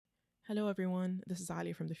Hello, everyone. This is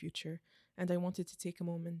Ali from the future, and I wanted to take a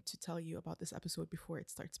moment to tell you about this episode before it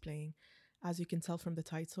starts playing. As you can tell from the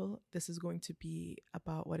title, this is going to be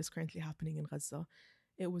about what is currently happening in Gaza.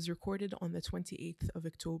 It was recorded on the 28th of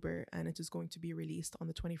October and it is going to be released on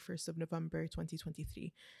the 21st of November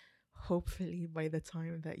 2023. Hopefully, by the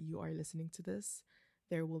time that you are listening to this,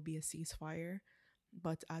 there will be a ceasefire,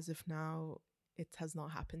 but as of now, it has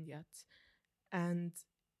not happened yet. And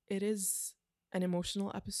it is an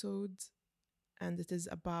emotional episode, and it is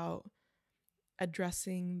about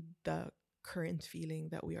addressing the current feeling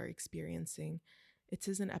that we are experiencing. It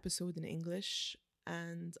is an episode in English,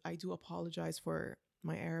 and I do apologize for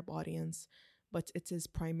my Arab audience, but it is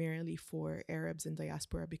primarily for Arabs in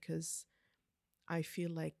diaspora because I feel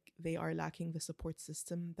like they are lacking the support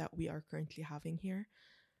system that we are currently having here.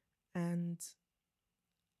 And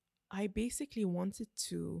I basically wanted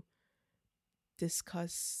to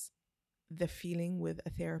discuss the feeling with a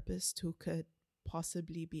therapist who could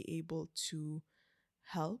possibly be able to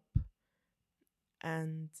help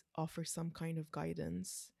and offer some kind of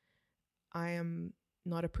guidance. I am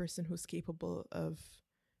not a person who's capable of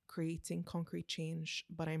creating concrete change,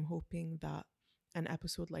 but I'm hoping that an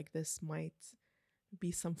episode like this might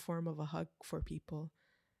be some form of a hug for people.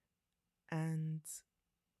 And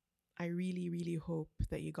I really, really hope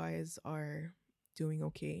that you guys are doing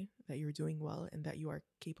okay, that you're doing well, and that you are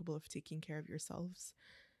capable of taking care of yourselves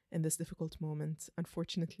in this difficult moment.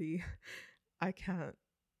 Unfortunately, I can't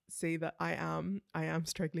say that I am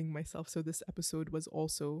struggling myself. So this episode was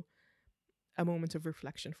also a moment of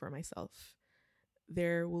reflection for myself.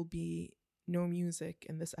 There will be no music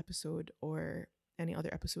in this episode or any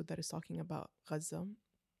other episode that is talking about Gaza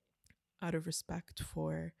out of respect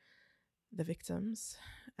for the victims.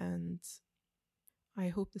 And I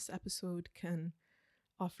hope this episode can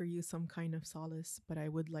offer you some kind of solace, but I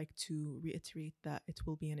would like to reiterate that it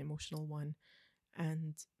will be an emotional one.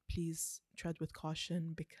 And please tread with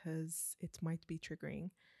caution because it might be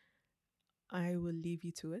triggering. I will leave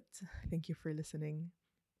you to it. Thank you for listening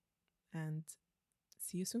and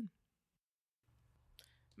see you soon.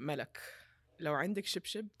 ملك، لو عندك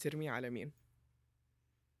شبشب ترميه على مين؟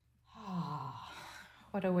 Ah,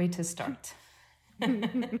 what a way to start.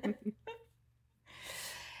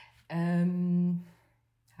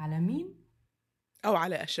 على مين؟ أو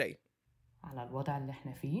على شيء. على الوضع اللي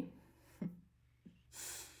احنا فيه.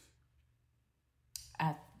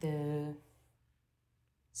 At the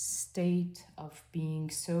state of being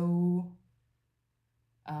so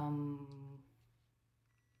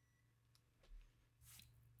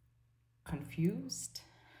confused,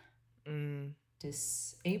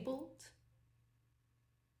 disabled,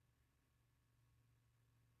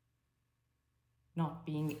 not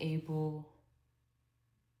being able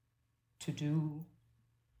to do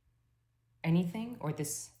anything, or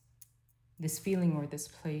this feeling or this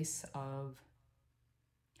place of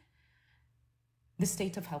the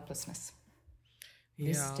state of helplessness.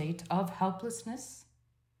 This state of helplessness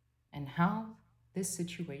and how this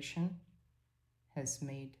situation has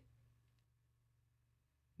made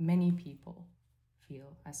many people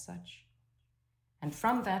feel as such. And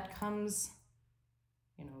from that comes,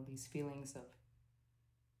 these feelings of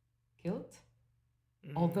guilt.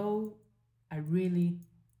 Although I really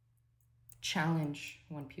challenge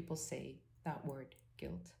when people say that word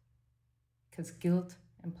guilt, because guilt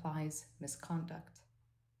implies misconduct.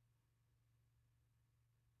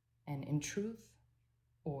 And in truth,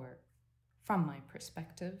 or from my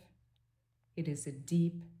perspective, it is a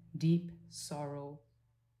deep, deep sorrow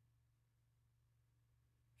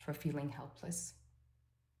for feeling helpless.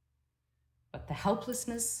 But the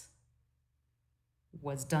helplessness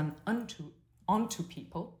was done onto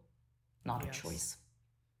people, not a choice.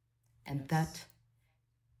 And that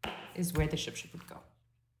is where the ship would go.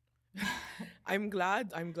 I'm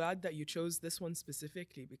glad that you chose this one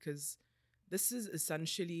specifically because this is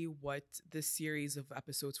essentially what this series of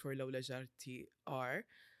episodes for Lola Jarti are.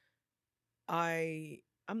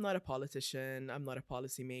 I'm not a politician, I'm not a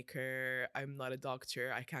policymaker, I'm not a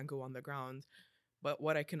doctor, I can't go on the ground. But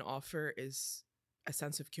what I can offer is a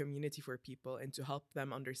sense of community for people and to help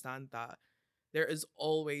them understand that there is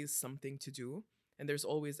always something to do and there's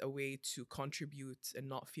always a way to contribute and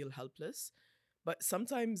not feel helpless. But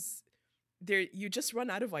sometimes you just run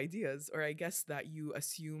out of ideas, or I guess that you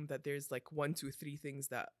assume that there's like one, two, three things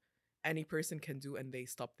that any person can do and they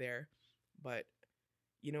stop there. But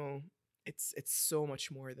you know, it's so much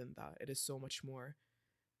more than that. It is so much more.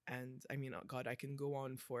 And I mean, oh God, I can go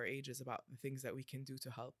on for ages about the things that we can do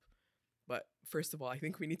to help. But first of all, I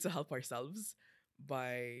think we need to help ourselves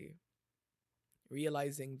by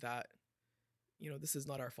realizing that, this is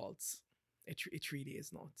not our faults. It really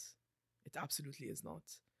is not. It absolutely is not.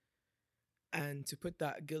 And to put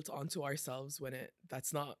that guilt onto ourselves when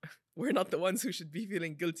that's not, we're not the ones who should be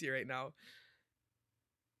feeling guilty right now.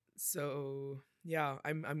 So yeah,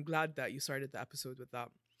 I'm glad that you started the episode with that.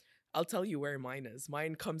 I'll tell you where mine is.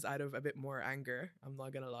 Mine comes out of a bit more anger, I'm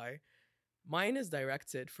not gonna lie. Mine is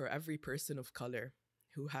directed for every person of color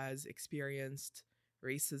who has experienced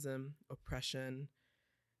racism, oppression,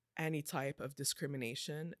 any type of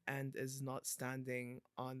discrimination, and is not standing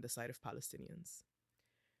on the side of Palestinians.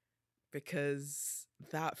 Because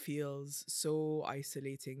that feels so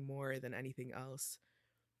isolating more than anything else.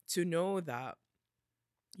 To know that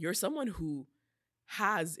you're someone who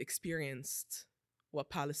has experienced what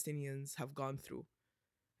Palestinians have gone through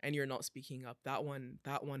and you're not speaking up. That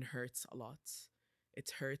one hurts a lot.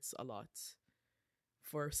 It hurts a lot.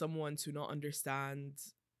 For someone to not understand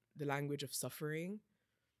the language of suffering,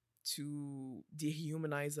 to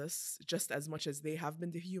dehumanize us just as much as they have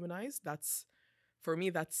been dehumanized, that's, for me,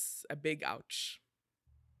 that's a big ouch.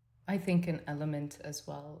 I think an element as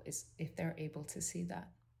well is if they're able to see that.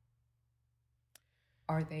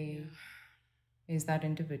 Are they, is that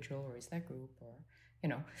individual or is that group, or,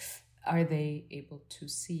 are they able to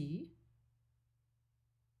see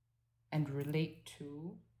and relate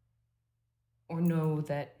to, or know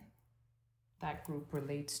that that group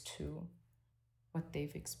relates to what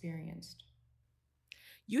they've experienced?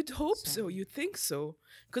 You'd hope so. You'd think so.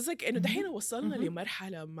 Because like إنه دحين وصلنا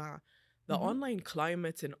لمرحلة مع the online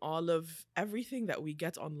climate and all of everything that we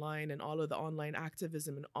get online and all of the online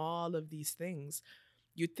activism and all of these things,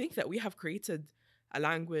 you'd think that we have created a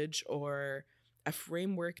language or a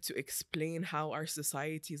framework to explain how our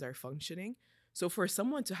societies are functioning. So for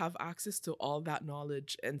someone to have access to all that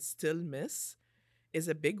knowledge and still miss is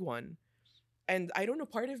a big one. And I don't know,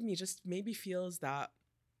 part of me just maybe feels that,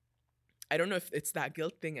 I don't know if it's that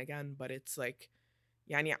guilt thing again, but it's like,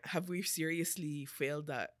 yani, have we seriously failed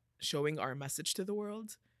at showing our message to the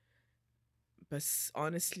world? But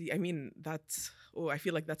honestly, I mean, I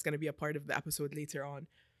feel like that's going to be a part of the episode later on.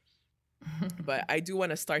 But I do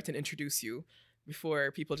want to start and introduce you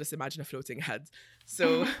before people just imagine a floating head.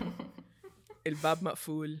 So الباب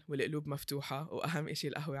مقفول والقلوب مفتوحة وأهم إشي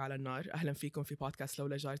القهوة على النار. أهلا فيكم في بودكاست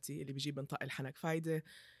لولا جارتي اللي بيجيب من طق الحنك فايدة.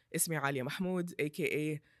 اسمي عالية محمود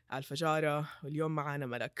a.k.a. الفجارة، واليوم معانا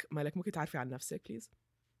ملك. ملك ممكن تعرفي عن نفسك please؟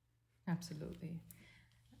 Absolutely.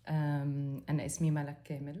 أنا اسمي ملك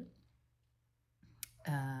كامل.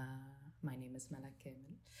 My name is Malak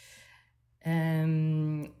Kamel.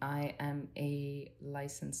 I am a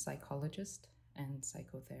licensed psychologist and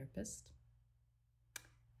psychotherapist.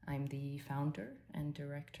 I'm the founder and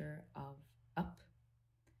director of Up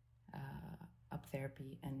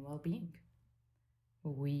Therapy and Wellbeing.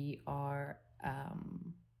 We are,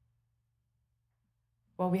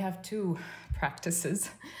 we have two practices.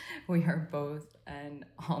 We are both an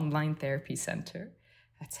online therapy center.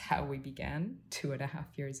 That's how we began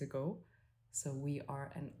 2.5 years ago. So we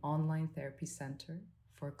are an online therapy center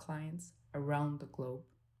for clients around the globe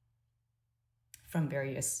from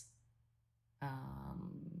various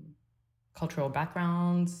cultural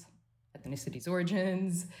backgrounds, ethnicities,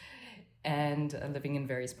 origins, and living in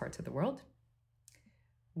various parts of the world.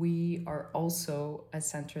 We are also a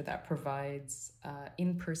center that provides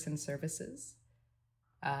in-person services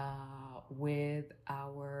with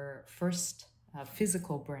our first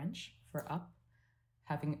physical branch for Up,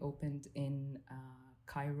 having opened in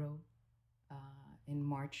Cairo in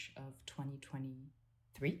March of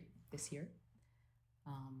 2023, this year.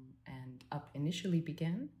 And Up initially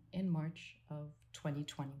began in March of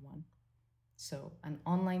 2021. So an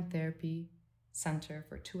online therapy center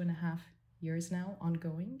for 2.5 years now,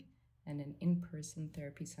 ongoing, and an in-person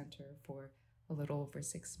therapy center for a little over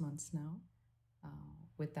 6 months now,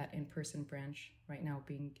 with that in-person branch right now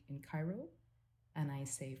being in Cairo. And I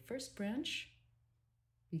say first branch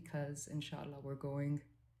because inshallah we're going,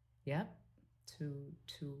 to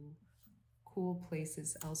cool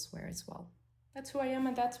places elsewhere as well. That's who I am,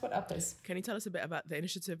 and that's what Up is. Can you tell us a bit about the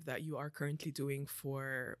initiative that you are currently doing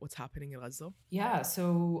for what's happening in Gaza? Yeah,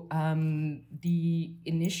 so the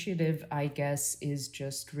initiative, I guess, is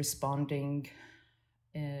just responding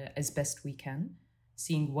as best we can,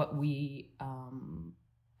 seeing what we,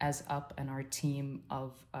 as Up and our team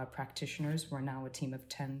of practitioners, we're now a team of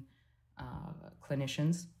 10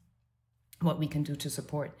 clinicians, what we can do to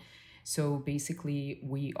support. So basically,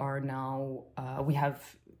 we are now, we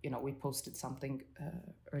have, we posted something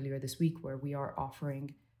earlier this week where we are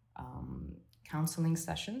offering counseling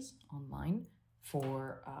sessions online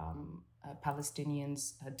for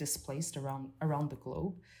Palestinians displaced around the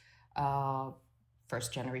globe.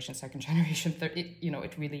 First generation, second generation, third,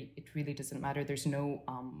 it really doesn't matter. There's no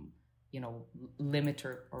limit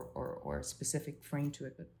or a specific frame to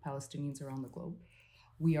it, but Palestinians around the globe.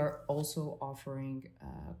 We are also offering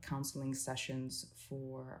counseling sessions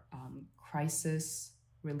for crisis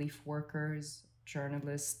relief workers,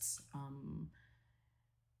 journalists,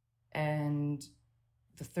 and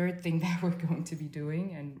the third thing that we're going to be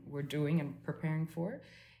doing and preparing for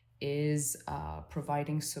is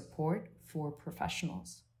providing support for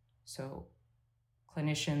professionals. So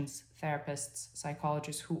clinicians, therapists,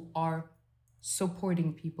 psychologists who are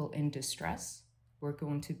supporting people in distress. We're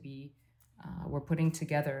going to be, we're putting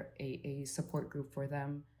together a support group for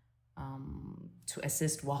them to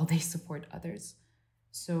assist while they support others.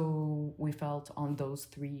 So we felt on those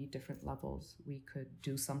three different levels, we could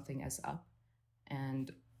do something as UP,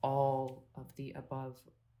 and all of the above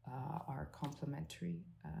are complementary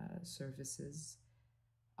services.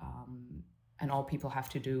 And all people have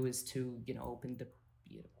to do is to, open the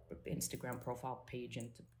Instagram profile page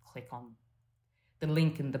and to click on the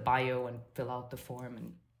link in the bio and fill out the form,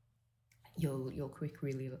 and you'll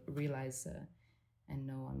quickly realize and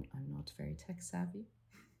know I'm not very tech savvy.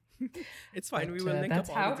 It's fine. But, we will link up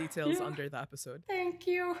all the details yeah. under the episode. Thank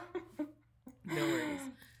you. No worries.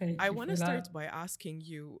 I want to start by asking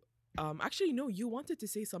you, actually, no, you wanted to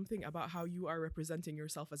say something about how you are representing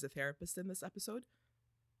yourself as a therapist in this episode?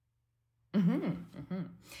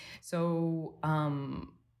 So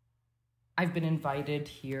I've been invited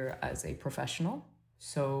here as a professional.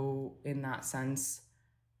 So in that sense,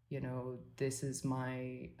 this is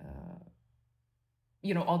my,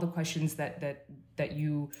 all the questions that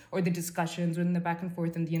you, or the discussions and the back and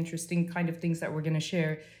forth and the interesting kind of things that we're going to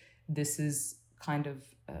share. This is kind of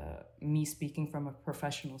me speaking from a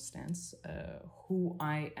professional stance. Who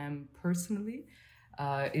I am personally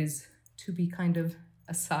is to be kind of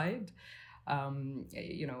aside.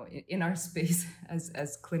 In our space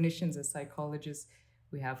as clinicians, as psychologists,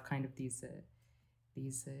 we have kind of these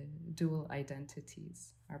dual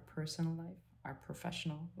identities: our personal life, our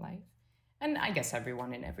professional life. And I guess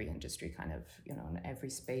everyone in every industry kind of, in every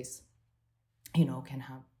space, can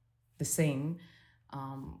have the same,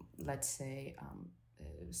 let's say,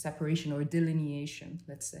 separation or delineation,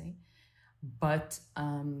 let's say. But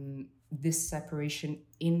this separation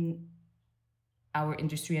in our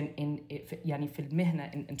industry and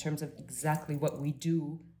in terms of exactly what we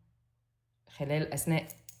do خلال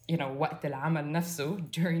أثناء وقت العمل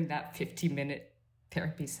نفسه, during that 50-minute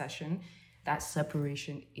therapy session, that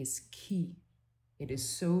separation is key. It is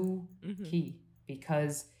so key,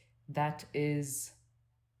 because that is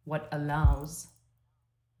what allows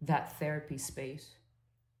that therapy space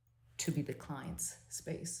to be the client's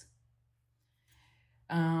space.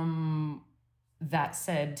 That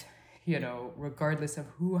said, regardless of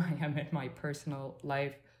who I am in my personal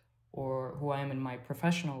life or who I am in my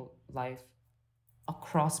professional life,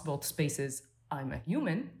 across both spaces, I'm a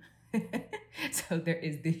human. So there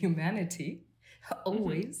is the humanity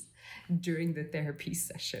always during the therapy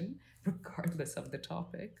session, regardless of the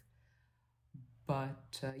topic.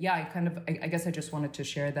 But I guess I just wanted to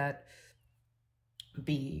share that,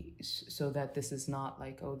 so that this is not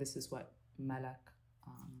like, oh, this is what Malak,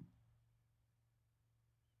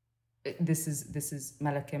 this is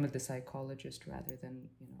Malak Kamel, the psychologist, rather than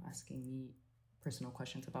asking me personal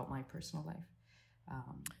questions about my personal life.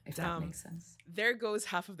 If that makes sense. There goes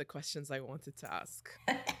half of the questions I wanted to ask.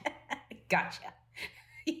 Gotcha.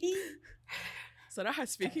 Saraha,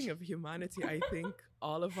 speaking of humanity, I think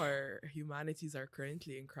all of our humanities are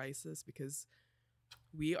currently in crisis, because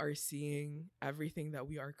we are seeing everything that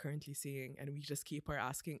we are currently seeing, and we just keep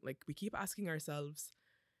asking ourselves,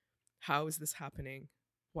 how is this happening?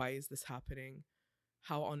 Why is this happening?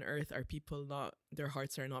 How on earth are people their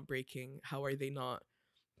hearts are not breaking? How are they not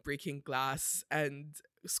breaking glass and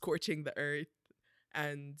scorching the earth?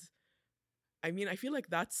 And I mean, I feel like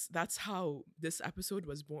that's how this episode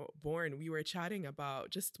was born. We were chatting about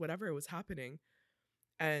just whatever was happening,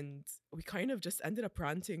 and we kind of just ended up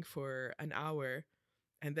ranting for an hour,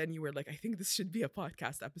 and then you were like, I think this should be a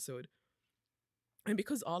podcast episode. And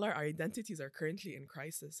because all our identities are currently in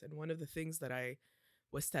crisis, and one of the things that I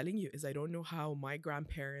was telling you is I don't know how my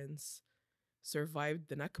grandparents survived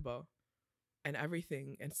the Nakba and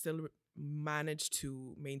everything and still managed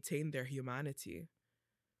to maintain their humanity.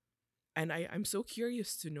 And I'm so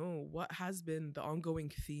curious to know what has been the ongoing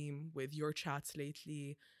theme with your chats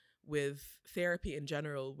lately, with therapy in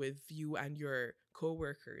general, with you and your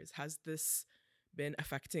coworkers. Has this been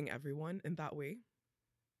affecting everyone in that way?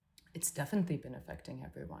 It's definitely been affecting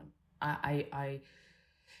everyone. I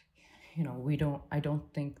I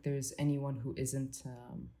don't think there's anyone who isn't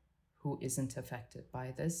affected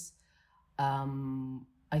by this.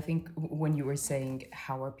 I think when you were saying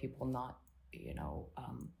how are people not, you know,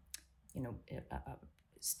 you know,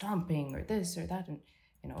 stomping or this or that, and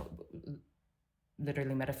you know,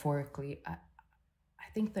 literally metaphorically, I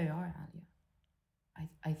think they are, Alia.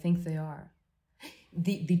 I think they are.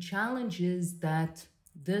 The challenge is that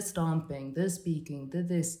the stomping, the speaking,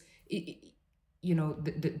 you know,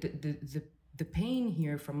 the pain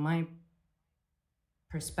here from my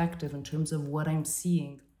perspective in terms of what I'm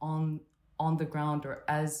seeing on the ground, or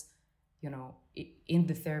as you know, in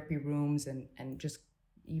the therapy rooms, and just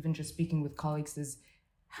even just speaking with colleagues, is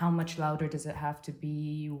how much louder does it have to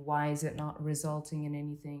be? Why is it not resulting in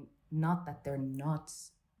anything? Not that they're not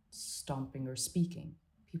stomping or speaking,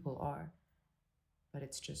 people are, but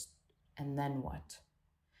it's just, and then what?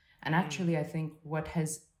 And Mm. actually, I think what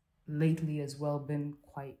has lately as well been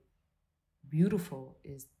quite beautiful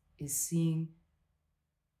is seeing,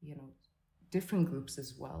 you know, different groups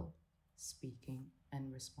as well speaking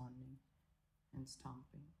and responding and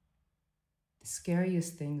stomping. The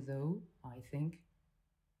scariest thing, though, I think,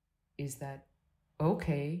 is that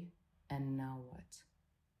okay, and now what?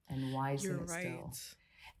 And why isn't You're it right. still?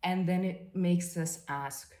 And then it makes us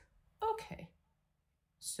ask, okay,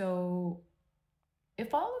 so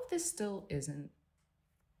if all of this still isn't,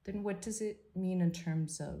 then what does it mean in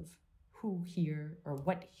terms of who here or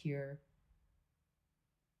what here?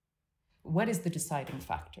 What is the deciding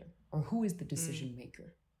factor, or who is the Mm. decision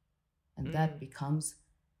maker? And that Mm. becomes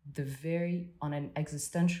the very, on an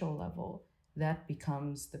existential level, that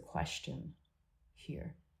becomes the question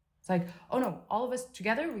here. It's like, oh no, all of us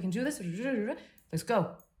together, we can do this. Let's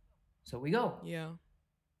go. So we go. Yeah.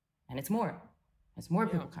 And it's more. It's more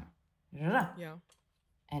Yeah. people come. Yeah.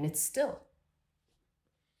 And it's still.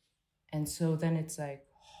 And so then it's like,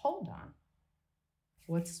 hold on.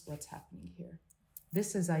 What's happening here?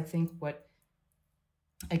 This is, I think, what,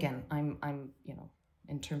 again, I'm you know,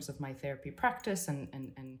 in terms of my therapy practice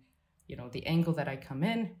and you know, the angle that I come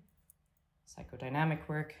in, psychodynamic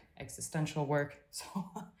work, existential work. So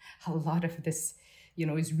a lot of this, you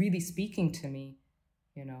know, is really speaking to me,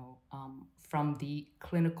 you know, from the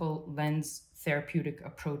clinical lens, therapeutic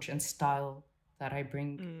approach and style that I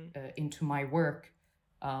bring Mm. into my work,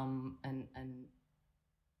 and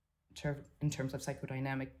in terms of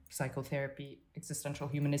psychodynamic psychotherapy, existential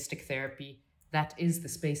humanistic therapy, that is the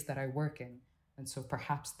space that I work in. And so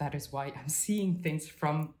perhaps that is why I'm seeing things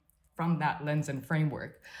from that lens and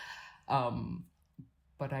framework. Um,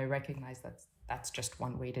 but I recognize that's just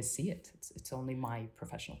one way to see it. It's only my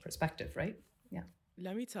professional perspective, right? Yeah.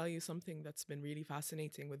 Let me tell you something that's been really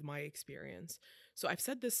fascinating with my experience. So I've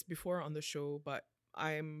said this before on the show, but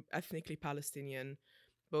I'm ethnically Palestinian.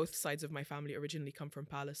 Both sides of my family originally come from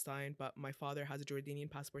Palestine, but my father has a Jordanian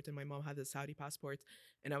passport and my mom has a Saudi passport,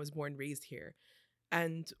 and I was born raised here.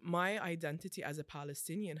 And my identity as a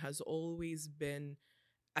Palestinian has always been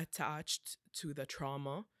attached to the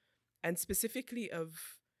trauma, and specifically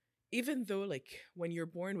of, even though like when you're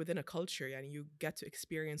born within a culture and you get to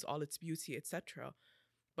experience all its beauty, etc.,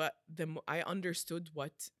 but I understood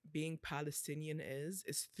what being Palestinian is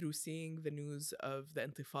through seeing the news of the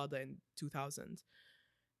Intifada in 2000.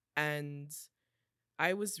 And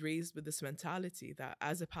I was raised with this mentality that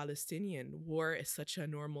as a Palestinian, war is such a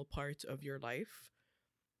normal part of your life.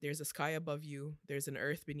 There's a sky above you, there's an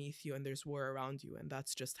earth beneath you, and there's war around you. And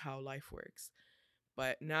that's just how life works.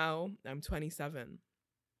 But now I'm 27.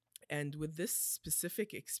 And with this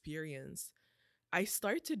specific experience, I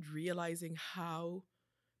started realizing how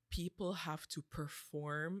people have to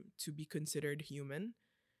perform to be considered human,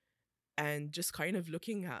 and just kind of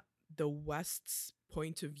looking at the West's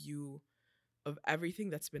point of view of everything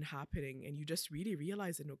that's been happening. And you just really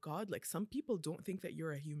realize that, oh God, like some people don't think that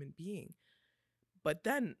you're a human being. But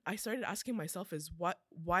then I started asking myself is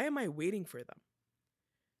why am I waiting for them?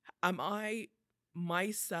 Am I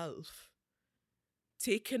myself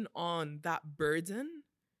taken on that burden?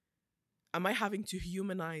 Am I having to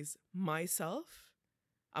humanize myself?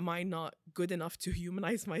 Am I not good enough to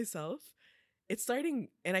humanize myself? It's starting,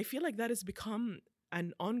 and I feel like that has become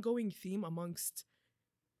an ongoing theme amongst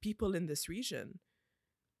people in this region.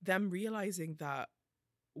 Them realizing that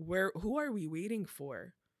who are we waiting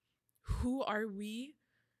for? Who are we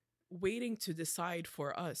waiting to decide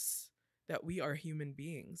for us that we are human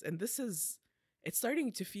beings? And this is, it's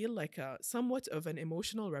starting to feel like a somewhat of an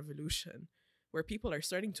emotional revolution where people are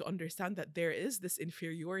starting to understand that there is this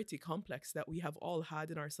inferiority complex that we have all had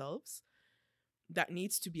in ourselves that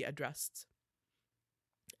needs to be addressed.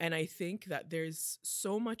 And I think that there's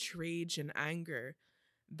so much rage and anger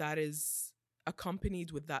that is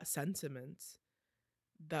accompanied with that sentiment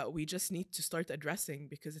that we just need to start addressing,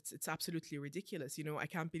 because it's absolutely ridiculous. You know, I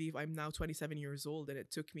can't believe I'm now 27 years old and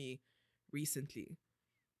it took me recently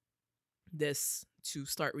this to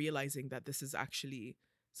start realizing that this is actually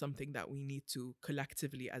something that we need to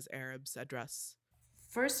collectively as Arabs address.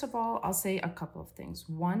 First of all, I'll say a couple of things.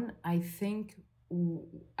 One, I think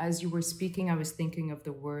as you were speaking, I was thinking of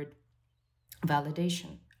the word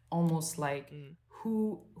validation, almost like Mm.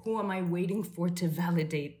 who am I waiting for to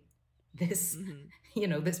validate this,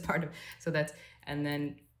 Mm-hmm. this part of, so that's, and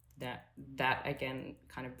then that again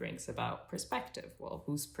kind of brings about perspective. Well,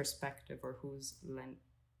 whose perspective or whose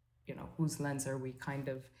lens are we kind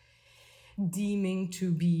of deeming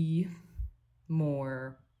to be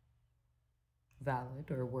more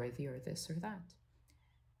valid or worthy or this or that?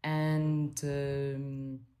 And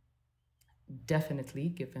definitely,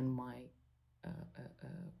 given my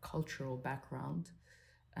cultural background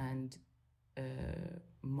and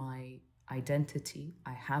my identity,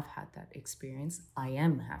 I have had that experience. I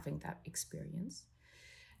am having that experience.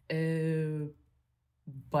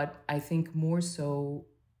 But I think more so,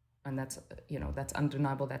 and that's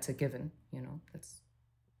undeniable, that's a given, that's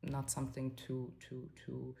not something to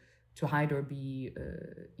hide or be,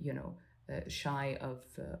 shy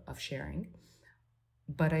of sharing.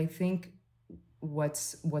 But I think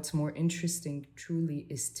what's more interesting truly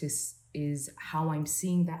is how I'm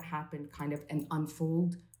seeing that happen kind of and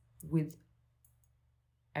unfold with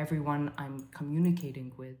everyone I'm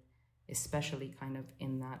communicating with, especially kind of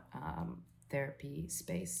in that therapy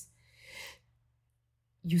space.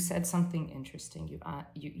 You said something interesting. You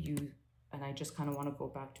and I just kind of want to go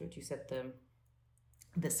back to it. You said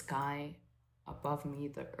the sky above me,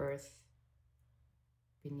 the earth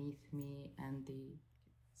beneath me, and the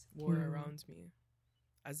War around me,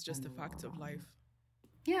 as just a fact of life.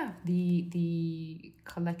 Yeah, the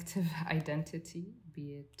collective identity,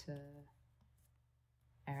 be it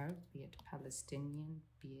Arab, be it Palestinian,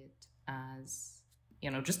 be it as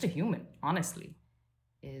just a human, honestly,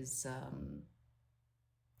 is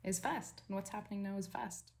fast, and what's happening now is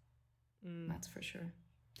fast. That's for sure.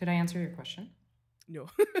 Did I answer your question? No.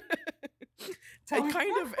 I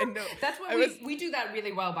kind of, and no. That's what we do that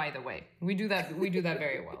really well, by the way. We do that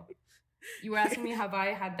very well. You were asking me, have I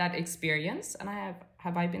had that experience? And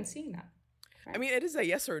have I been seeing that? Right? I mean, it is a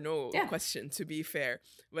yes or no question, to be fair.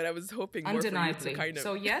 But I was hoping more undeniably. For you to kind of...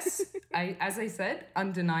 So yes, as I said,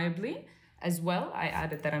 undeniably. As well, I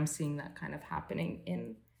added that I'm seeing that kind of happening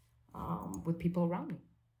in with people around me.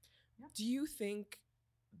 Yeah. Do you think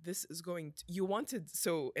this is going to... You wanted...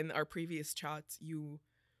 So in our previous chat, you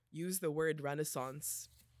used the word Renaissance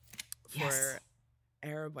for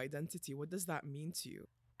Arab identity. What does that mean to you?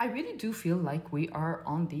 I really do feel like we are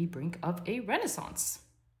on the brink of a renaissance.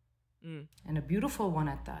 And a beautiful one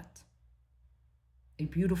at that.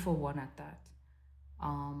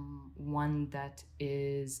 One that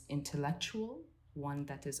is intellectual, one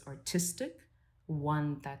that is artistic,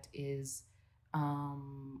 one that is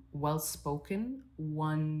well-spoken,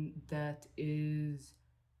 one that is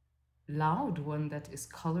loud, one that is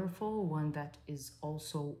colorful, one that is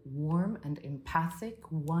also warm and empathic,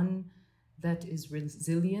 one that is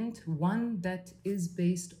resilient, one that is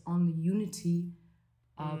based on the unity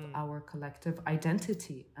of our collective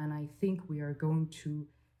identity. And I think we are going to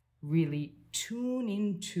really tune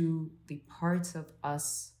into the parts of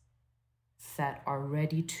us that are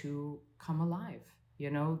ready to come alive.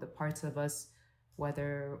 The parts of us, what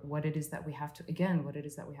it is that we have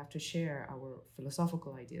to share, our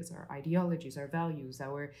philosophical ideas, our ideologies, our values,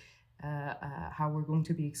 our how we're going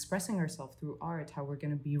to be expressing ourselves through art, how we're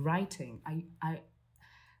going to be writing,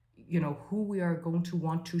 who we are going to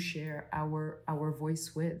want to share our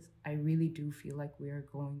voice with. I really do feel like we are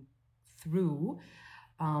going through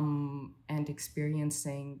and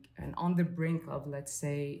experiencing and on the brink of, let's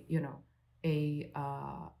say, an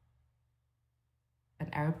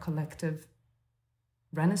Arab collective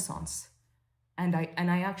renaissance. And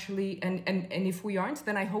I actually, and if we aren't,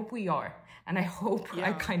 then I hope we are. And I hope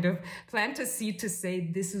I kind of plan to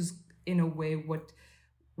say this is in a way what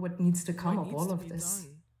needs to come of all of this.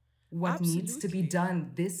 What needs to be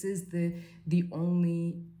done. This is the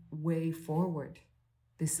only way forward.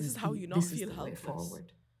 This is how you not feel helpless. Way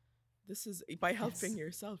forward. This is by helping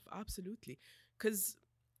yourself. Absolutely. Because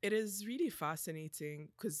it is really fascinating.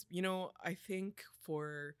 Because, I think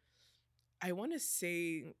I want to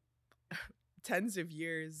say tens of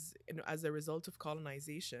years as a result of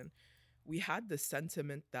colonization, we had the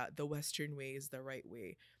sentiment that the Western way is the right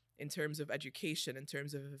way in terms of education, in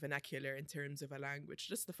terms of a vernacular, in terms of a language.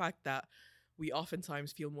 Just the fact that we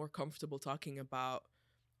oftentimes feel more comfortable talking about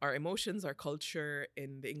our emotions, our culture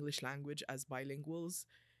in the English language as bilinguals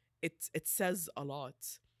it says a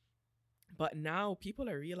lot. But now people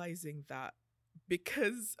are realizing that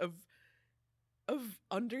because of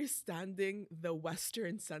understanding the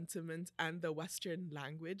Western sentiment and the Western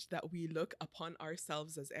language, that we look upon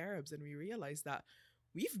ourselves as Arabs and we realize that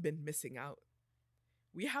we've been missing out.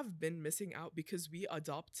 We have been missing out because we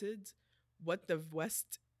adopted what the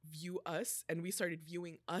West view us, and we started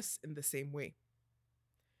viewing us in the same way.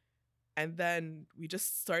 And then we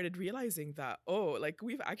just started realizing that, oh, like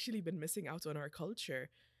we've actually been missing out on our culture.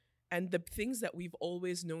 And the things that we've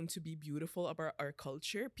always known to be beautiful about our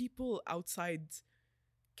culture, people outside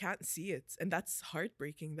can't see it. And that's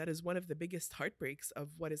heartbreaking. That is one of the biggest heartbreaks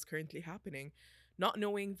of what is currently happening. Not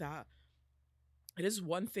knowing that it is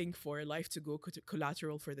one thing for life to go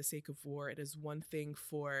collateral for the sake of war. It is one thing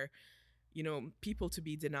for, people to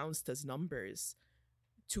be denounced as numbers,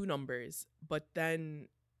 two numbers. But then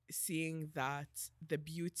seeing that the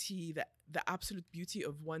beauty, the absolute beauty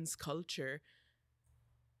of one's culture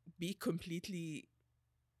be completely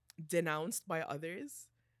denounced by others,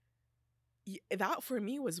 that for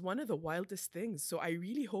me was one of the wildest things. So I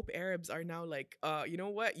really hope Arabs are now like, you know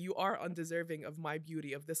what, you are undeserving of my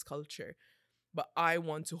beauty, of this culture, but I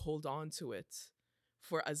want to hold on to it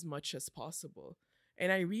for as much as possible.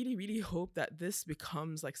 And I really, really hope that this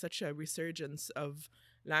becomes like such a resurgence of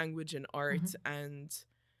language and art. Mhm. And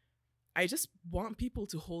I just want people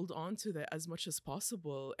to hold on to that as much as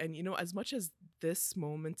possible. And, as much as this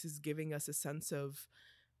moment is giving us a sense of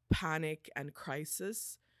panic and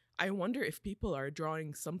crisis, I wonder if people are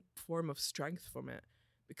drawing some form of strength from it,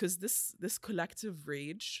 because this collective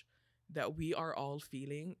rage that we are all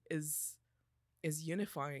feeling is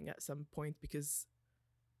unifying at some point. Because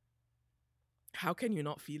how can you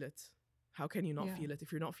not feel it? How can you not Yeah. feel it?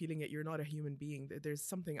 If you're not feeling it, you're not a human being. There's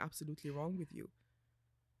something absolutely wrong with you.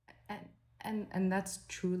 and and that's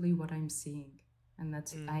truly what I'm seeing. And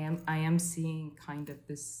that's Mm. I am seeing kind of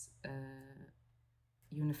this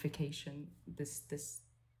unification, this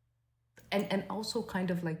and also kind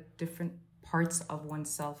of like different parts of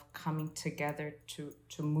oneself coming together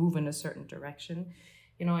to move in a certain direction.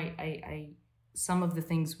 I some of the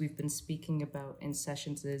things we've been speaking about in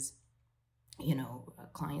sessions is,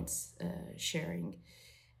 clients sharing,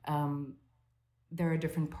 um, there are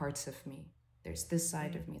different parts of me. There's this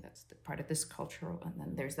side Mm. of me that's part of this cultural, and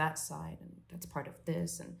then there's that side, and that's part of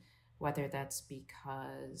this. And whether that's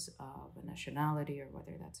because of a nationality, or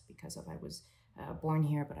whether that's because of I was born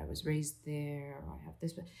here but I was raised there, or I have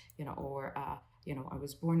this, or I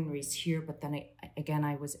was born and raised here, but then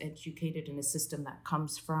I was educated in a system that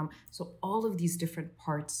comes from. So all of these different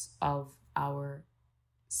parts of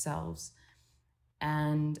ourselves,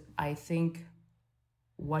 and I think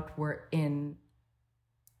what we're in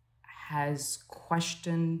has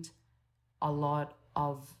questioned a lot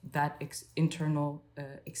of that internal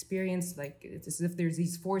experience. Like it's as if there's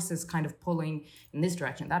these forces kind of pulling in this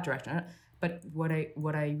direction, that direction. But what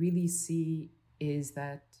I really see is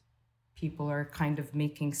that people are kind of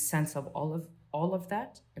making sense of all of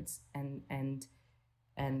that. And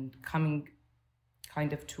coming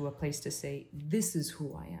kind of to a place to say, this is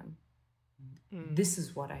who I am. Mm. This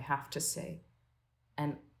is what I have to say,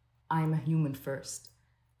 and I'm a human first.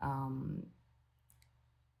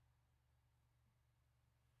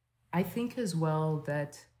 I think as well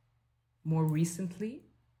that more recently,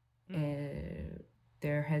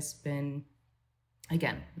 there has been,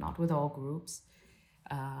 again, not with all groups,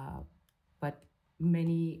 but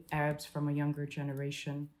many Arabs from a younger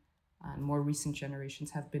generation and more recent generations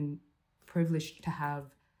have been privileged to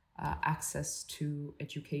have access to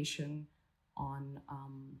education on,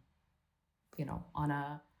 on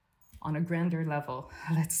a grander level,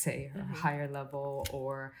 let's say, or a higher level,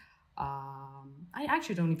 or I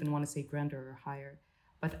actually don't even want to say grander or higher,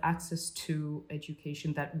 but access to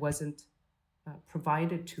education that wasn't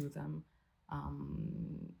provided to them,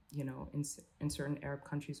 in certain Arab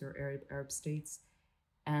countries or Arab states.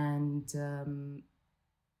 And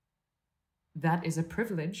that is a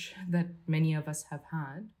privilege that many of us have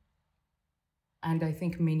had. And I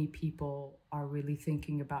think many people are really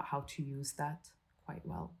thinking about how to use that quite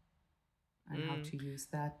well, and how to use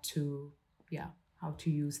that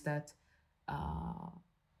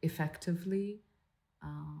effectively,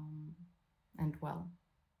 and well.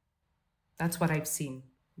 That's what I've seen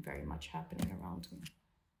very much happening around me.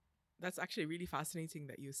 That's actually really fascinating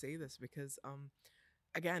that you say this, because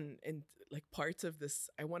again, in like parts of this,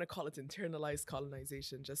 I want to call it internalized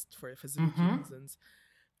colonization just for facility reasons.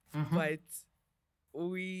 But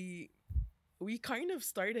we kind of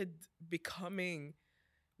started becoming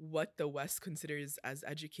what the West considers as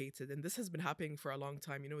educated. And this has been happening for a long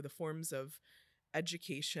time. The forms of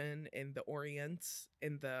education in the Orient,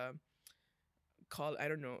 in the call I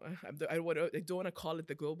don't know I don't want to call it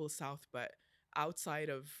the global South, but outside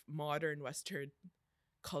of modern Western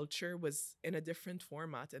culture was in a different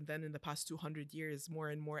format. And then in the past 200 years, more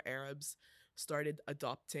and more Arabs started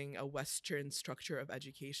adopting a Western structure of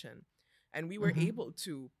education. And we were Mm-hmm. able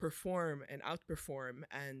to perform and outperform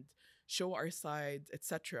and show our side,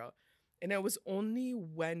 etc. And it was only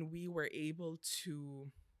when we were able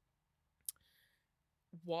to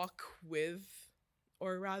walk with,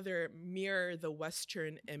 or rather mirror, the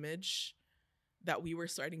Western image that we were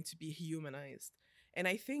starting to be humanized. And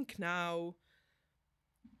I think now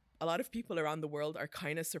a lot of people around the world are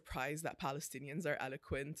kind of surprised that Palestinians are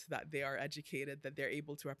eloquent, that they are educated, that they're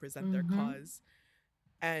able to represent their Mm-hmm. cause.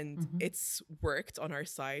 And Mm-hmm. it's worked on our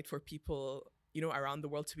side for people, around the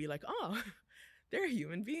world to be like, oh, they're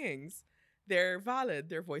human beings. They're valid.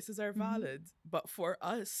 Their voices are Mm-hmm. valid. But for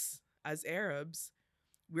us as Arabs,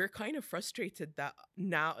 we're kind of frustrated that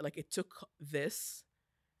now, like, it took this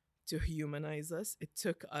to humanize us. It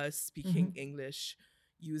took us Mm-hmm. speaking English,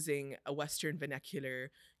 using a Western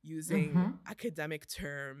vernacular, using Mm-hmm. academic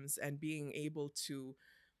terms, and being able to,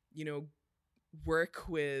 you know, work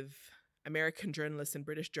with American journalists and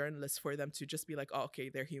British journalists for them to just be like, oh, okay,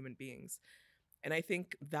 they're human beings. And I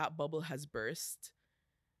think that bubble has burst.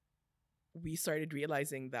 We started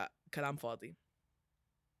realizing that kalam fadi.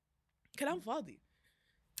 Kalam fadi.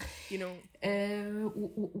 You know,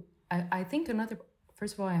 I think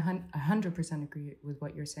first of all, I 100% agree with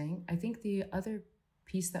what you're saying. I think the other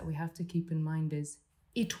piece that we have to keep in mind is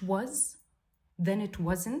it was, then it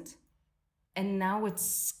wasn't, and now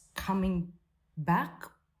it's coming back.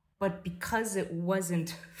 But because it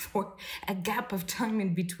wasn't for a gap of time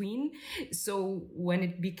in between, so when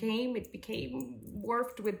it became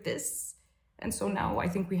morphed with this. And so now I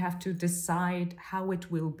think we have to decide how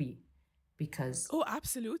it will be, because oh,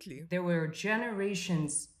 absolutely. there were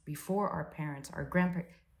generations before our parents, our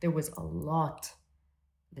grandparents, there was a lot.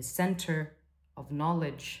 The center of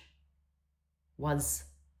knowledge was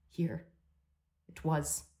here. It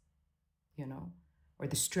was, or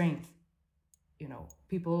the strength,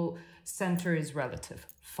 people, center is relative,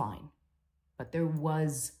 fine. But there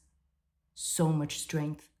was so much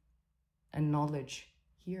strength and knowledge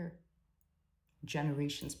here,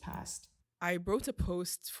 generations past. I wrote a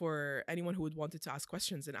post for anyone who would wanted to ask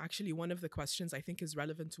questions. And actually, one of the questions I think is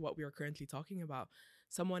relevant to what we are currently talking about.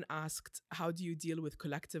 Someone asked, how do you deal with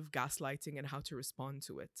collective gaslighting and how to respond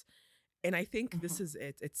to it? And I think Mm-hmm. this is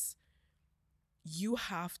it. It's, you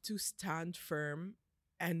have to stand firm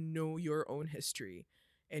and know your own history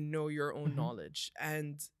and know your own Mm-hmm. knowledge.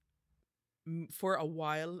 And for a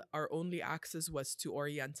while, our only access was to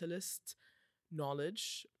Orientalist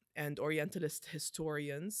knowledge and Orientalist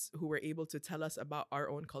historians who were able to tell us about our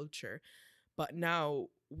own culture. But now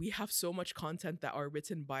we have so much content that are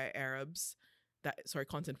written by Arabs,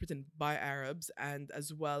 content written by Arabs, and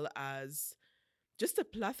as well as just a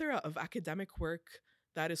plethora of academic work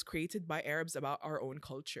that is created by Arabs about our own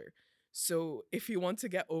culture. So, if you want to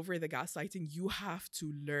get over the gaslighting, you have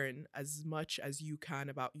to learn as much as you can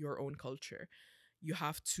about your own culture. You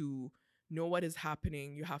have to know what is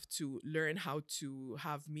happening. You have to learn how to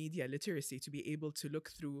have media literacy to be able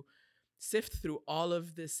to sift through all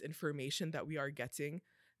of this information that we are getting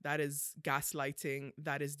that is gaslighting,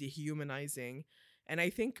 that is dehumanizing. And I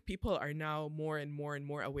think people are now more and more and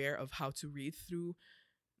more aware of how to read through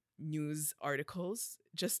news articles,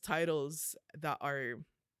 just titles that are,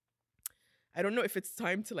 I don't know if it's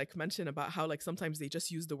time to like mention about how like sometimes they just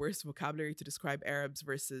use the worst vocabulary to describe Arabs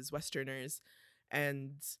versus Westerners.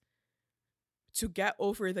 And to get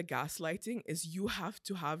over the gaslighting is you have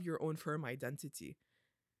to have your own firm identity.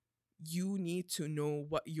 You need to know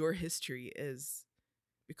what your history is.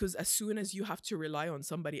 Because as soon as you have to rely on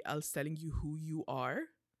somebody else telling you who you are,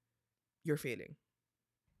 you're failing.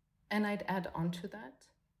 And I'd add on to that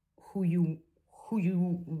who you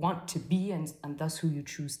want to be, and thus who you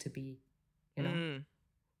choose to be, you know.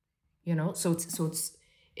 Mm, So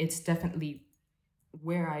it's definitely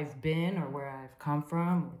where I've been or where I've come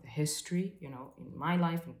from, or the history, in my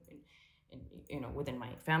life, and within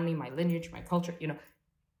my family, my lineage, my culture,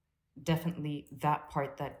 definitely that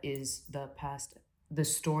part that is the past, the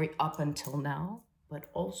story up until now, but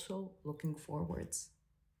also looking forwards.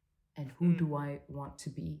 And who do I want to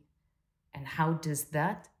be? And how does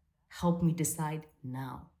that help me decide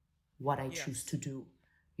now what I choose yes. to do?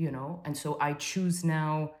 And so I choose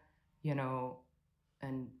now,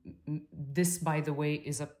 and this, by the way,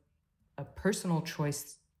 is a personal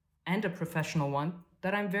choice and a professional one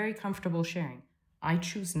that I'm very comfortable sharing. I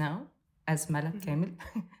choose now, as Malak Mm-hmm. Kamel,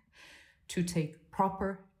 to take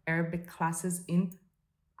proper Arabic classes in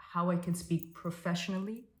how I can speak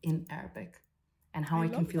professionally in Arabic and how I I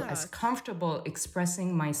can love feel as that. comfortable expressing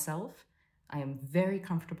myself. I am very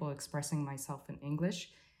comfortable expressing myself in English,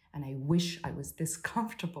 and I wish I was this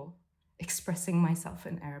comfortable expressing myself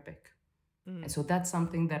in Arabic. And Mm, so that's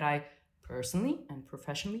something that I personally and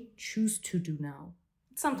professionally choose to do now.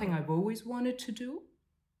 It's something mm. I've always wanted to do,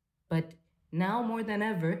 but now more than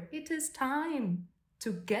ever, it is time to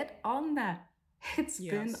get on that. It's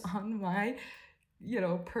been Yes. on my,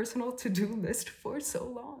 personal to-do list for so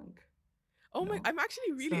long. Oh my, No. I'm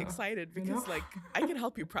actually really So, excited because like I can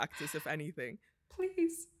help you practice if anything.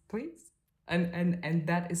 please, please. And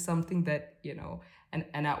that is something that,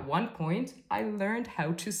 and at one point I learned how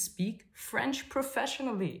to speak French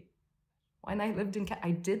professionally. When I lived in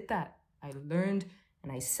I did that. I learned and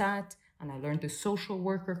I sat and I learned the social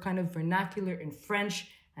worker kind of vernacular in French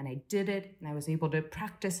and I did it and I was able to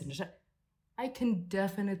practice and I can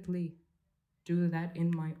definitely do that in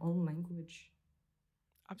my own language.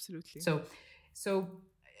 Absolutely. So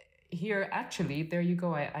here actually there you go.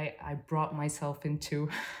 I brought myself into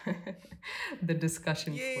the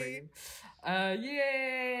discussion for Yay. you.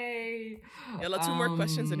 Yay. Yeah, two more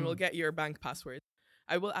questions and we'll get your bank password.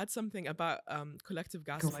 I will add something about collective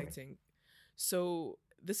Go for it. gaslighting. So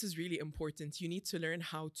this is really important. You need to learn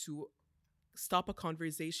how to stop a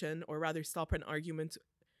conversation or rather stop an argument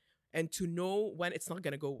and to know when it's not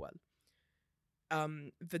going to go well.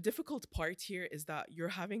 The difficult part here is that you're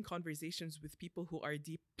having conversations with people who are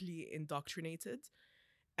deeply indoctrinated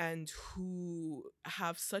and who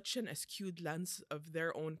have such an skewed lens of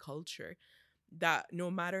their own culture that no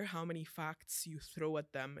matter how many facts you throw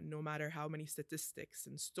at them, no matter how many statistics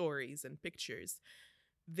and stories and pictures,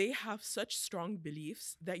 they have such strong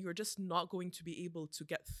beliefs that you're just not going to be able to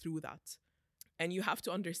get through that. And you have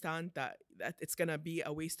to understand that it's going to be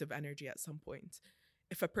a waste of energy at some point.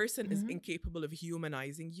 If a person is Mm-hmm. incapable of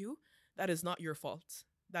humanizing you, that is not your fault.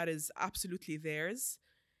 That is absolutely theirs,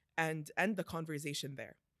 and end the conversation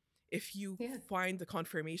there. If you Yeah. find the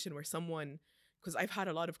confirmation where someone, because I've had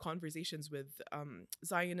a lot of conversations with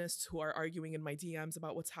Zionists who are arguing in my DMs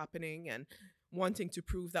about what's happening and wanting to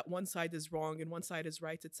prove that one side is wrong and one side is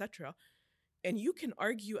right, etc. And you can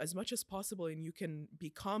argue as much as possible and you can be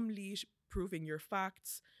calmly proving your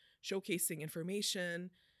facts, showcasing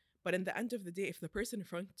information. But in the end of the day, if the person in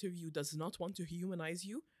front of you does not want to humanize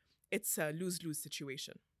you, it's a lose lose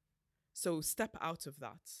situation. So step out of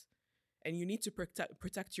that. And you need to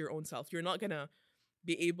protect your own self. You're not going to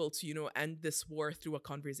be able to, end this war through a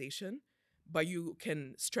conversation, but you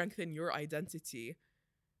can strengthen your identity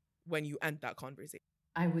when you end that conversation.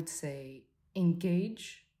 I would say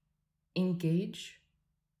engage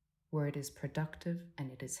where it is productive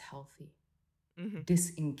and it is healthy. Mm-hmm.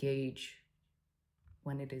 Disengage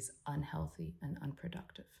when it is unhealthy and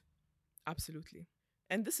unproductive. Absolutely.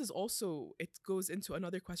 And this is also, it goes into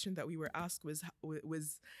another question that we were asked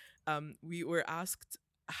we were asked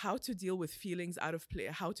how to deal with feelings out of place,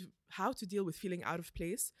 how to deal with feeling out of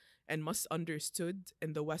place and misunderstood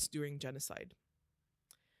in the West during genocide.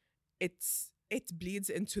 It bleeds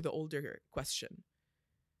into the older question.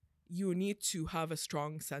 You need to have a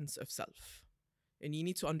strong sense of self. And you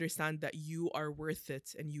need to understand that you are worth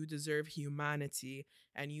it and you deserve humanity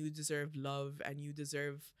and you deserve love and you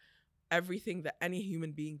deserve everything that any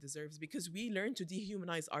human being deserves, because we learn to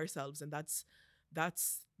dehumanize ourselves, and that's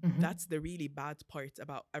Mm-hmm. that's the really bad part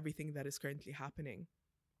about everything that is currently happening.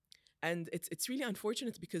 And it's really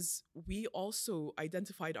unfortunate because we also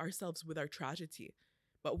identified ourselves with our tragedy,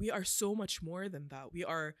 but we are so much more than that. We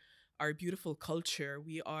are our beautiful culture.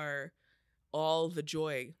 We are all the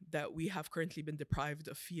joy that we have currently been deprived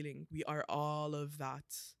of feeling. We are all of that.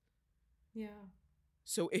 Yeah.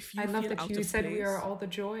 So if I you love feel that out you of said we are place, all the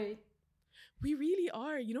joy. we really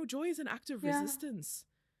are. Joy is an act of Yeah, resistance.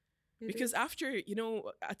 it Because is. after,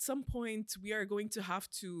 at some point, we are going to have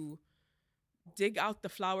to dig out the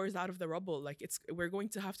flowers out of the rubble. Like we're going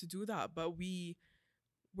to have to do that. But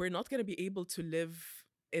we're not going to be able to live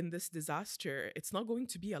in this disaster. It's not going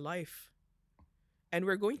to be a life. And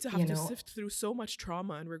we're going to have You to know, sift through so much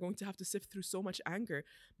trauma and we're going to have to sift through so much anger.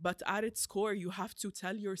 But at its core, you have to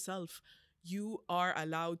tell yourself you are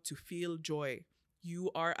allowed to feel joy. You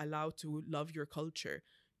are allowed to love your culture.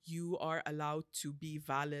 You are allowed to be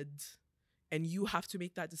valid. And you have to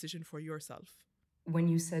make that decision for yourself. when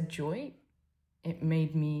you said joy, it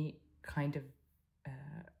made me kind of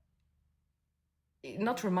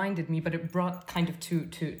not reminded me, but it brought kind of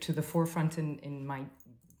to the forefront in my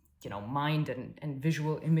mind and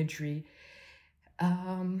visual imagery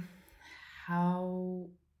how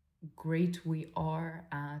great we are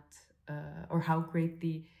at or how great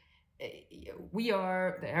the we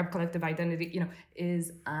are the Arab collective identity,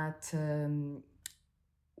 is at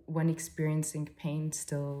when experiencing pain,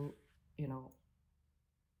 still,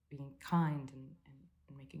 being kind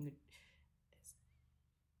and making a,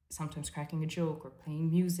 sometimes cracking a joke or playing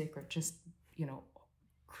music or just,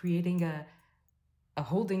 creating a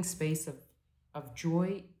holding space of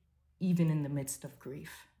joy, even in the midst of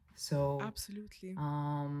grief. So, Absolutely.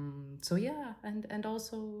 so yeah, and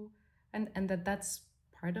also, and that's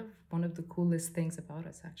part of one of the coolest things about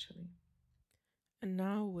us, actually. And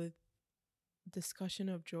now with discussion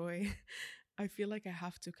of joy, I feel like I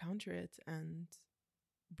have to counter it and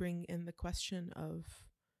bring in the question of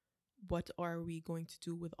what are we going to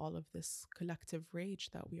do with all of this collective rage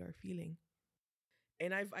that we are feeling?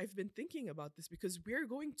 And I've been thinking about this because we're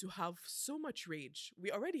going to have so much rage. We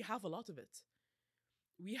already have a lot of it.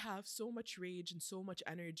 We have so much rage and so much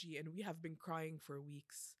energy, and we have been crying for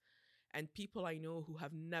weeks. And people I know who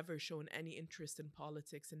have never shown any interest in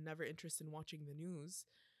politics and never interest in watching the news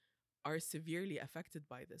are severely affected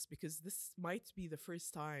by this, because this might be the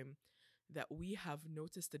first time that we have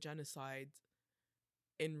noticed a genocide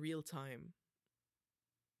in real time.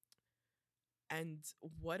 And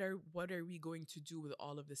what are we going to do with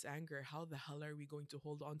all of this anger? How the hell are we going to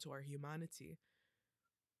hold on to our humanity?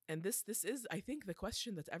 And this is, I think, the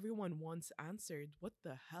question that everyone wants answered. What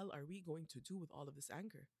the hell are we going to do with all of this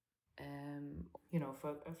anger? If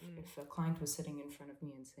Mm. a client was sitting in front of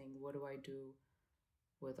me and saying, "What do I do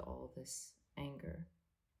with all this anger?"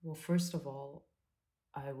 Well, first of all,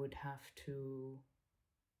 I would have to,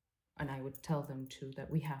 and I would tell them too, that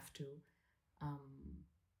we have to um,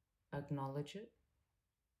 acknowledge it,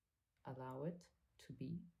 allow it to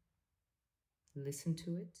be, listen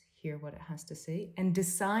to it, hear what it has to say, and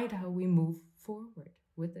decide how we move forward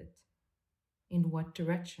with it. In what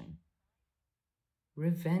direction?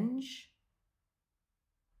 Revenge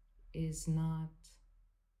is not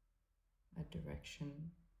a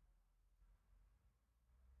direction.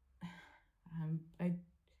 I,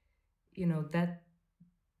 that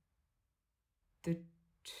the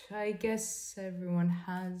I guess everyone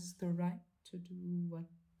has the right to do what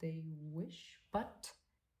they wish, but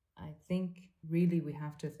I think really we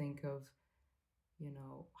have to think of,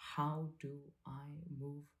 how do I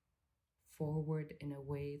move forward in a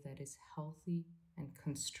way that is healthy and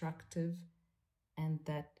constructive and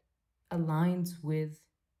that aligns with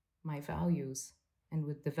my values and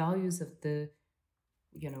with the values of the,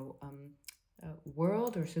 you know, um,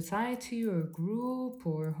 world or society or group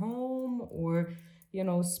or home or,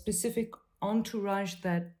 specific entourage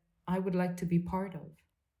that I would like to be part of.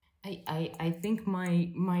 I think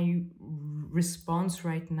my response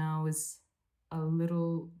right now is a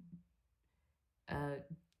little uh,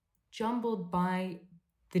 jumbled by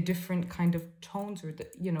the different kind of tones or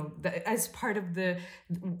as part of the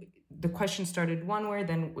question started one way,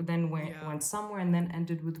 then Yeah, went somewhere and then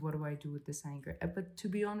ended with what do I do with this anger. But to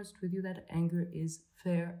be honest with you, that anger is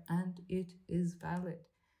fair and it is valid,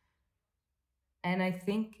 and I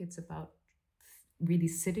think it's about really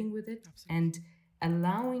sitting with it and absolutely.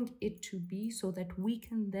 allowing it to be so that we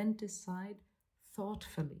can then decide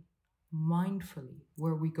thoughtfully, mindfully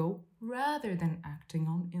where we go rather than acting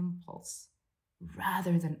on impulse,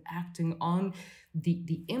 rather than acting on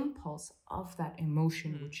the impulse of that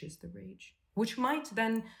emotion, Hmm. which is the rage, which might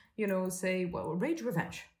then, say, well, rage,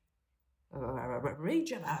 revenge,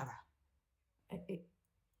 rage,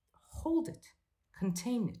 hold it,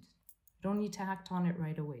 contain it. You don't need to act on it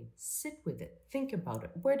right away. Sit with it, think about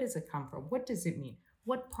it. Where does it come from? What does it mean?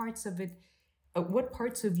 What parts of it, what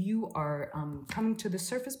parts of you are coming to the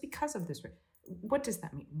surface because of this? What does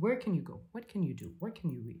that mean? Where can you go? What can you do? What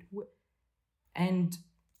can you read? And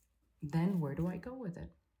then where do I go with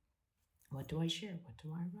it? What do I share? What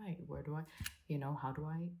do I write? Where do I, how do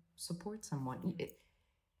I support someone?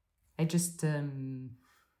 I just,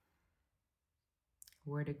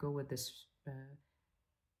 where to go with this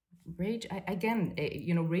rage? Again,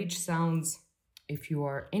 rage sounds, if you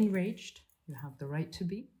are enraged, you have the right to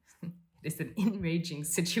be. It is an enraging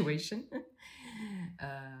situation. uh,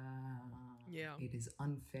 Yeah. it is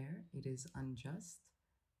unfair, it is unjust.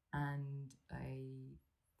 And I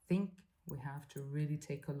think we have to really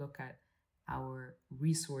take a look at our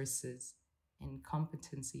resources and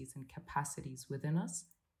competencies and capacities within us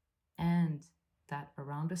and that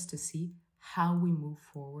around us to see how we move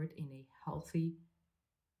forward in a healthy,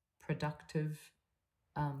 productive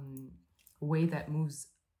um, way that moves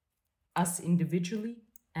us individually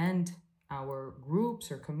and our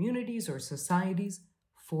groups or communities or societies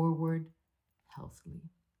forward healthily.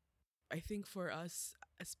 I think for us,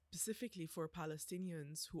 specifically for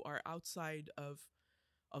Palestinians who are outside of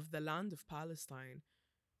the land of Palestine,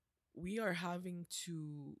 we are having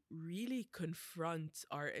to really confront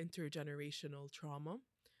our intergenerational trauma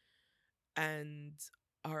and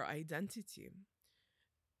our identity.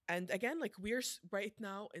 And again, like right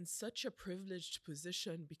now in such a privileged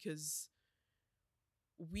position because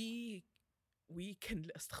we we can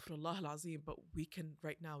astaghfirullah al-azim, but we can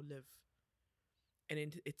right now live. And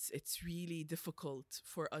it's really difficult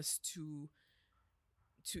for us to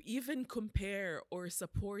even compare or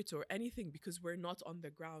support or anything because we're not on the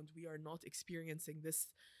ground. We are not experiencing this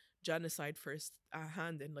genocide first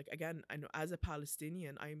hand. And like again, I know as a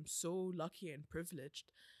Palestinian, I'm so lucky and privileged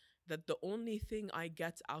that the only thing I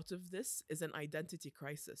get out of this is an identity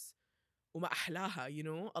crisis. وما أحلاها, you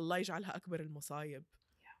know, Allah يجعلها أكبر المصايب.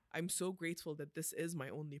 I'm so grateful that this is my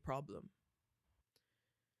only problem.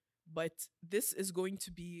 But this is going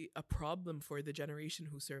to be a problem for the generation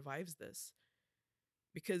who survives this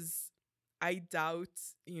because I doubt,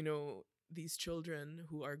 you know, these children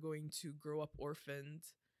who are going to grow up orphaned,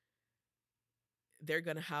 they're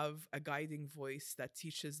going to have a guiding voice that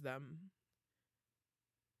teaches them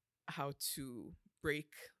how to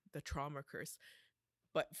break the trauma curse.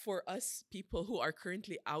 But for us, people who are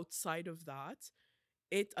currently outside of that,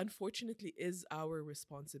 it unfortunately is our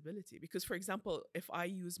responsibility. Because, for example, if I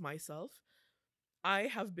use myself, I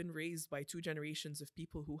have been raised by two generations of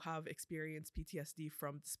people who have experienced PTSD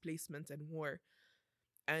from displacement and war.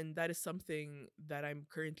 And that is something that I'm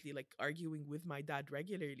currently like arguing with my dad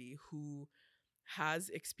regularly, who has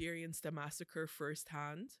experienced a massacre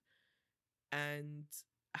firsthand and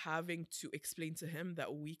having to explain to him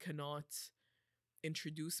that we cannot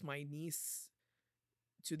introduce my niece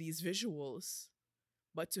to these visuals.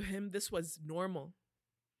 But to him, this was normal.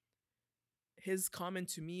 His comment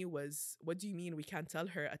to me was, "What do you mean we can't tell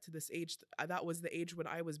her at this age? That was the age when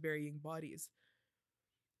I was burying bodies."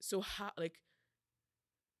 So how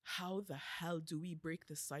the hell do we break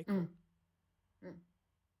this cycle? Mm.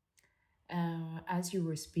 As you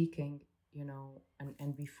were speaking, you know,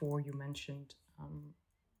 and before you mentioned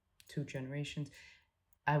two generations,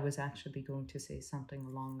 I was actually going to say something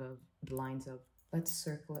along of the lines of let's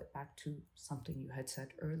circle it back to something you had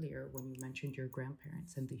said earlier when you mentioned your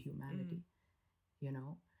grandparents and the humanity, Mm, you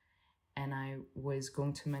know. And I was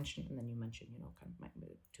going to mention, and then you mentioned, you know, kind of my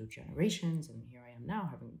two generations, and here I am now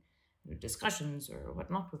having discussions or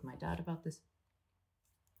whatnot with my dad about this.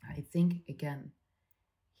 I think again,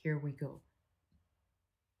 here we go.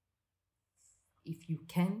 If you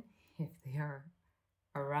can, if they are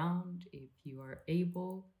around, if you are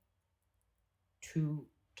able to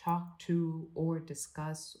talk to or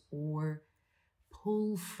discuss or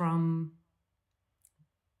pull from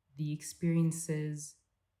the experiences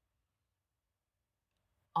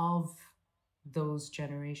of those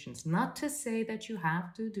generations. Not to say that you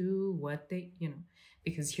have to do what they, you know,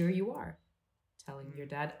 because here you are telling your mm,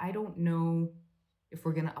 dad, I don't know if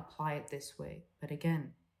we're going to apply it this way. But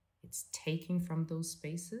again, it's taking from those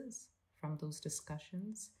spaces, from those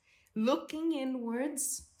discussions, looking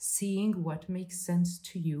inwards, seeing what makes sense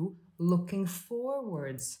to you, looking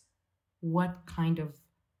forwards, what kind of,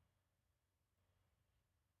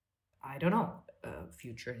 I don't know,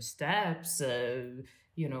 future steps,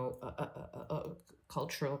 you know,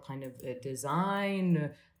 cultural kind of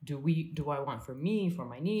design. Do I want for me, for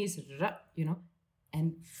my niece, you know?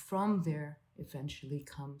 And from there eventually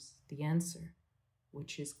comes the answer,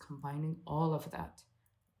 which is combining all of that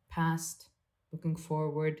past, looking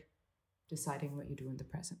forward, deciding what you do in the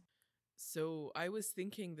present. So I was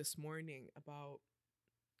thinking this morning about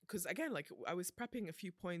because again, like I was prepping a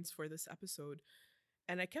few points for this episode,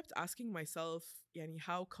 and I kept asking myself, yani,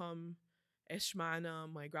 how come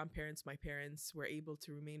Ishmana, my grandparents, my parents were able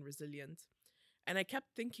to remain resilient? And I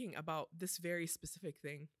kept thinking about this very specific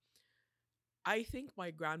thing. I think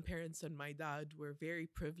my grandparents and my dad were very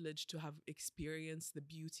privileged to have experienced the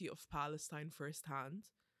beauty of Palestine firsthand,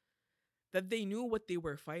 that they knew what they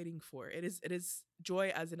were fighting for. It is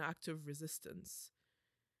joy as an act of resistance.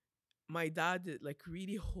 My dad like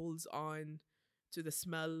really holds on to the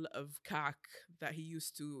smell of kak that he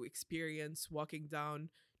used to experience walking down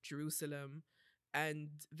Jerusalem and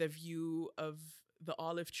the view of the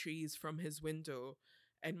olive trees from his window,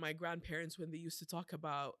 and my grandparents when they used to talk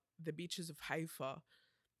about the beaches of Haifa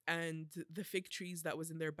and the fig trees that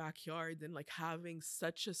was in their backyard, and like having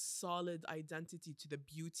such a solid identity to the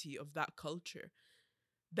beauty of that culture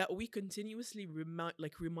that we continuously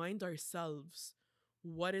remind ourselves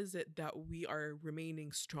what is it that we are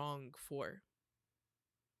remaining strong for.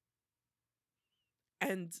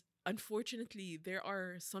 And unfortunately, there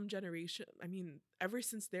are some generation, I mean, ever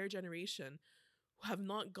since their generation, who have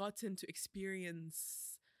not gotten to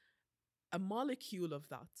experience a molecule of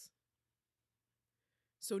that.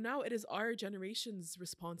 So now it is our generation's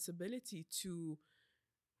responsibility to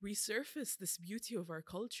resurface this beauty of our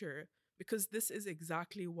culture, because this is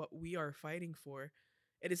exactly what we are fighting for.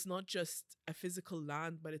 It is not just a physical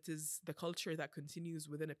land, but it is the culture that continues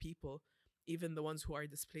within a people, even the ones who are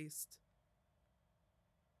displaced.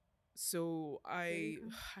 So There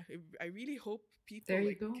you I go. I really hope There people you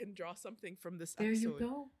like go. can draw something from this There you episode.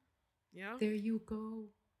 go. Yeah. There you go.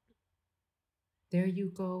 There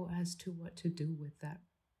you go as to what to do with that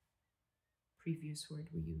previous word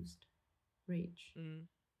we used, rage. Mm.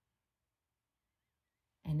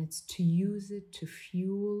 And it's to use it to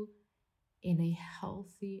fuel in a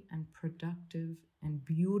healthy and productive and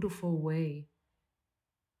beautiful way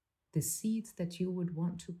the seeds that you would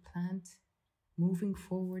want to plant moving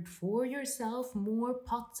forward for yourself, more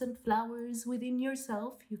pots and flowers within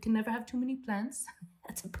yourself. You can never have too many plants.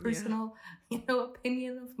 That's a Yeah. personal,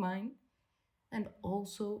 opinion of mine. And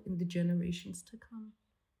also in the generations to come.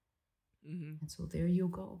 Hmm. And so there you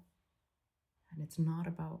go. And it's not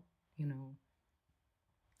about,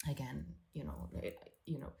 again,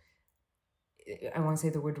 I want to say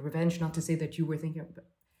the word revenge, not to say that you were thinking,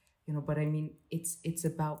 but I mean, it's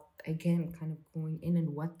about, again, kind of going in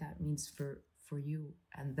and what that means for you.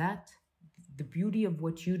 And that, the beauty of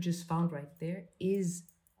what you just found right there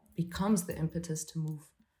becomes the impetus to move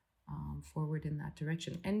forward in that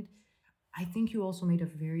direction. And I think you also made a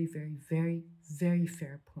very, very, very, very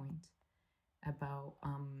fair point about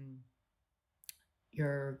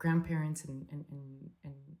your grandparents and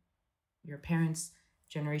your parents'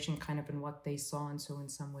 generation, kind of, in what they saw. And so in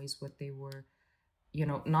some ways what they were,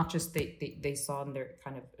 not just they saw in their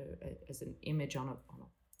kind of as an image on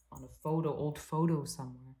a photo, old photo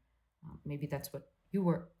somewhere. Maybe that's what you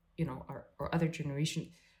were, or other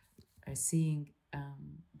generation are seeing,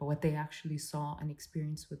 but what they actually saw and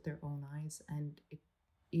experienced with their own eyes. And it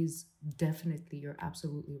is definitely, you're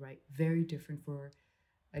absolutely right, very different for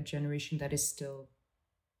a generation that is still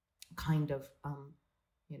kind of,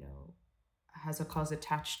 has a cause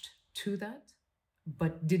attached to that,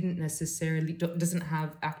 but doesn't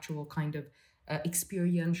have actual kind of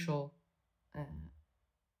experiential uh,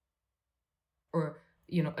 or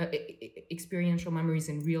experiential memories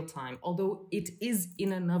in real time, although it is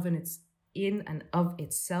in and of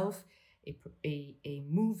itself a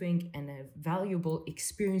moving and a valuable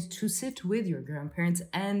experience to sit with your grandparents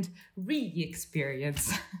and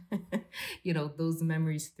re-experience those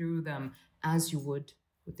memories through them, as you would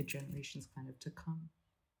with the generations kind of to come.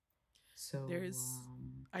 So There's,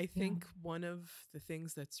 I yeah. think, one of the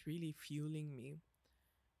things that's really fueling me.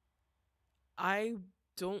 I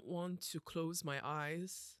don't want to close my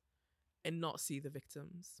eyes and not see the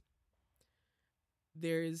victims.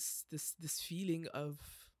 There's this feeling of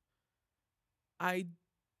I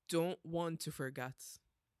don't want to forget.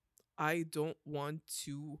 I don't want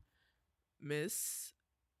to miss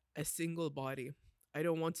a single body. I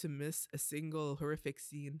don't want to miss a single horrific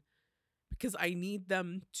scene, because I need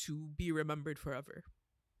them to be remembered forever.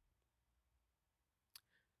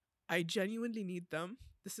 I genuinely need them.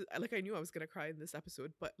 This is like, I knew I was going to cry in this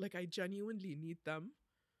episode, but like, I genuinely need them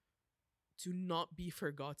to not be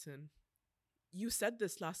forgotten. You said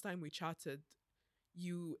this last time we chatted.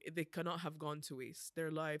 They cannot have gone to waste.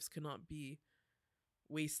 Their lives cannot be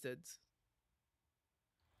wasted.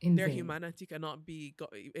 In Their vain. humanity cannot be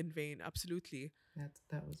in vain. Absolutely. That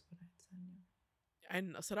was what I said. Yeah.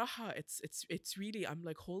 And Saraha, it's really, I'm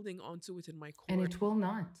like holding on to it in my And core. it will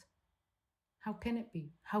not. How can it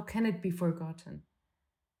be? How can it be forgotten?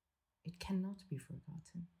 It cannot be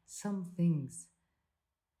forgotten. Some things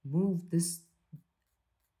move this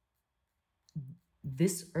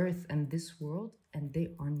earth and this world, and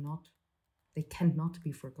they cannot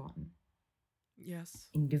be forgotten. Yes.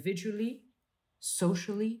 Individually,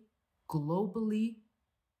 socially, globally,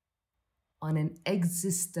 on an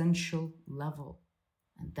existential level.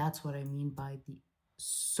 And that's what I mean by the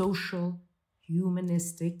social,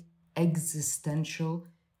 humanistic, existential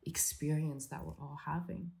experience that we're all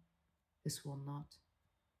having. This will not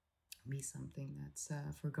be something that's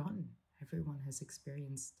forgotten. Everyone has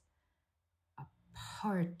experienced a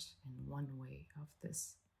part in one way of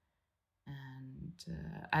this. And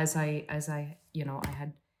as I I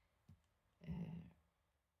had,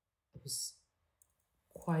 it was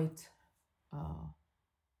quite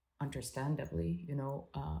understandably,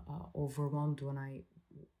 overwhelmed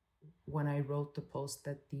when I wrote the post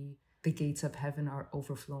that the gates of heaven are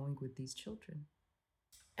overflowing with these children.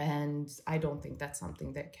 And I don't think that's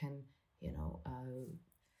something that can,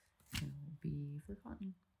 be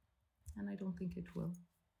forgotten. And I don't think it will.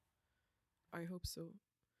 I hope so.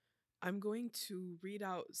 I'm going to read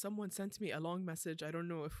out. Someone sent me a long message. I don't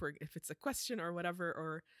know if it's a question or whatever,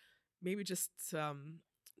 or maybe just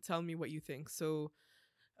tell me what you think. So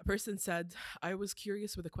a person said, I was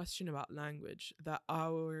curious with a question about language, that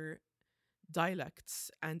our dialects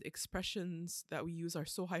and expressions that we use are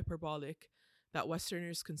so hyperbolic that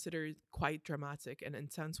Westerners consider it quite dramatic and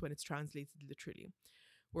intense when it's translated literally.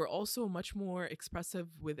 We're also much more expressive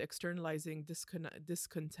with externalizing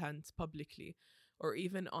discontent publicly or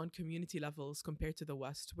even on community levels compared to the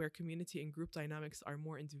West, where community and group dynamics are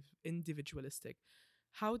more individualistic.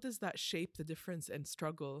 How does that shape the difference in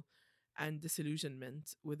struggle and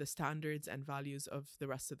disillusionment with the standards and values of the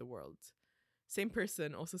rest of the world? Same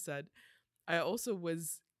person also said, I also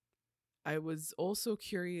was I was also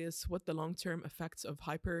curious what the long-term effects of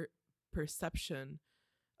hyper perception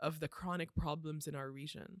of the chronic problems in our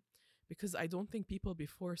region, because I don't think people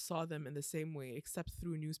before saw them in the same way except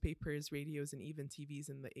through newspapers, radios, and even TVs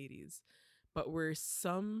in the 80s. But we're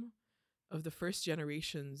some of the first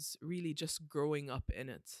generations really just growing up in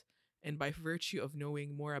it. And by virtue of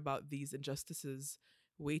knowing more about these injustices,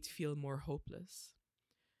 wait feel more hopeless.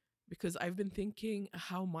 Because I've been thinking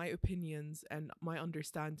how my opinions and my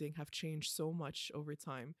understanding have changed so much over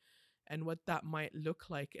time and what that might look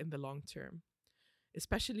like in the long term,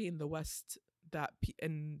 especially in the West.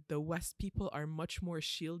 In the West, people are much more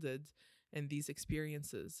shielded in these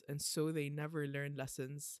experiences, and so they never learn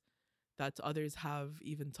lessons that others have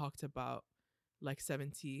even talked about like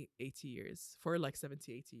 70, 80 years, for like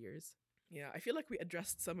 70, 80 years. Yeah, I feel like we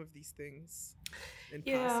addressed some of these things in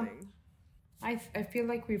Yeah, passing. I feel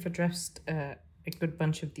like we've addressed a good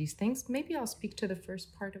bunch of these things. Maybe I'll speak to the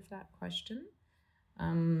first part of that question.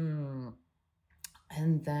 Um,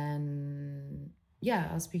 and then, yeah,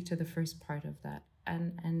 I'll speak to the first part of that.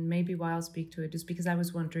 And maybe why I'll speak to it is because I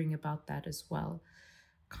was wondering about that as well.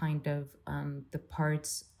 Kind of the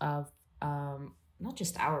parts of not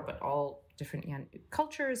just our, but all different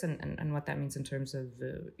cultures and what that means in terms of,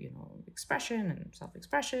 expression and self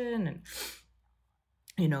expression and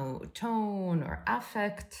tone or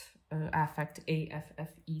affect, affect,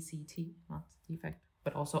 AFFECT, not effect,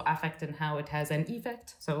 but affect, and how it has an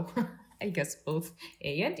effect. So I guess both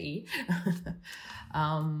A and E.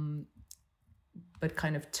 But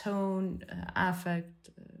kind of tone,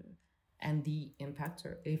 affect, and the impact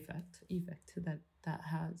or effect that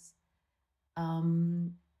has.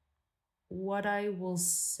 What I will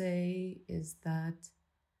say is that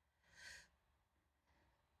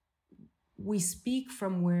we speak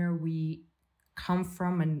from where we come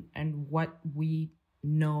from and what we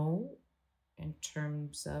know in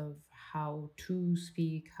terms of how to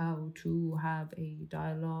speak, how to have a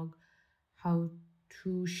dialogue, how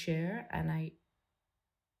to share, and I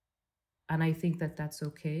think that that's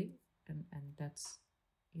okay, and that's,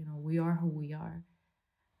 we are who we are.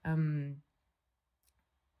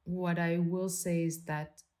 What I will say is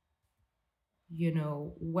that,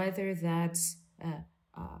 whether that's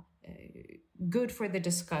good for the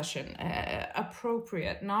discussion,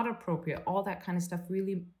 appropriate, not appropriate, all that kind of stuff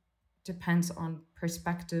really depends on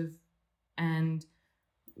perspective and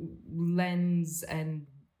lens and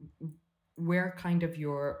where kind of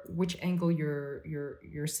which angle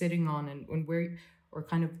you're sitting on, and where, or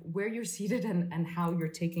kind of where you're seated, and how you're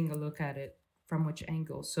taking a look at it from which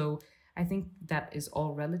angle. So I think that is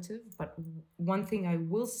all relative. But one thing I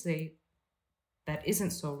will say that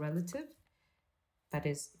isn't so relative, that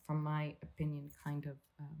is, from my opinion, kind of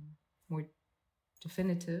more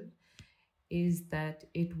definitive, is that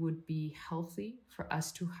it would be healthy for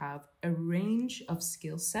us to have a range of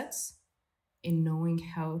skill sets in knowing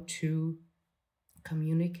how to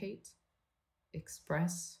communicate,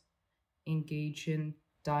 express, engage in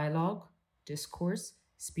dialogue, discourse,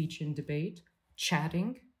 speech and debate,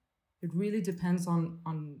 chatting. It really depends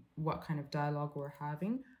on what kind of dialogue we're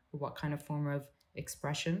having, or what kind of form of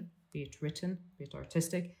expression, be it written, be it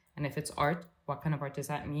artistic. And if it's art, what kind of art does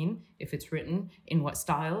that mean? If it's written, in what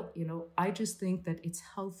style? I just think that it's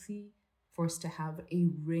healthy for us to have a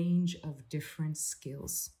range of different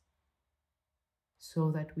skills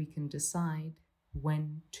so that we can decide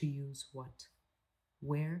when to use what,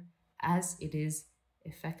 where, as it is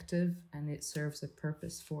effective and it serves a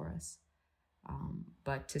purpose for us.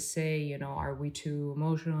 But to say, are we too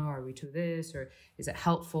emotional? Are we too this? Or is it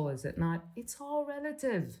helpful? Is it not? It's all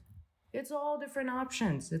relative. It's all different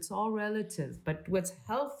options. It's all relative. But what's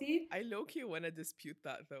healthy? I low-key want to dispute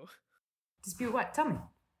that, though. Dispute what? Tell me.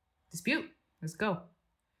 Dispute. Let's go.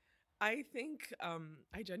 I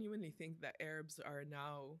genuinely think that Arabs are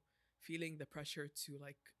now feeling the pressure to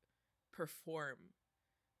like perform,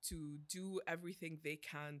 to do everything they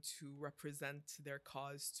can to represent their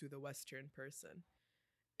cause to the Western person.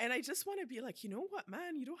 And I just want to be like, you know what,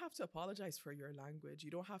 man, you don't have to apologize for your language.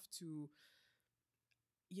 You don't have to,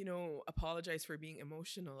 apologize for being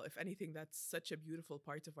emotional. If anything, that's such a beautiful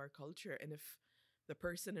part of our culture. And if the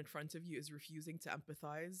person in front of you is refusing to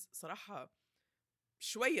empathize, صراحة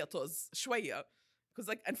شوية طز شوية. Because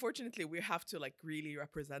like unfortunately we have to like really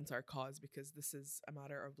represent our cause because this is a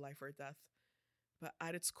matter of life or death. But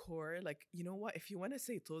at its core, like, you know what? If you want to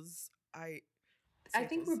say tuz, I I say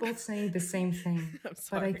think we're tuz. both saying the same thing, I'm but I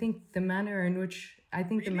sorry. think the manner in which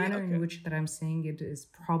Really? Okay. that I'm saying it is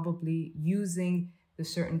probably using the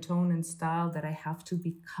certain tone and style that I have to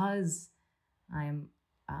because I'm,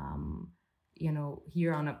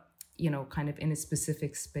 here on a, kind of in a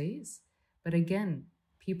specific space. But again,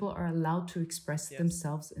 people are allowed to express Yes.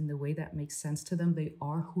 themselves in the way that makes sense to them. They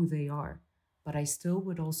are who they are. But I still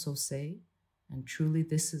would also say, and truly,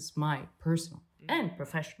 this is my personal and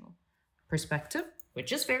professional perspective,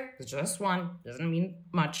 which is fair, it's just one, doesn't mean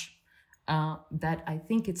much, that I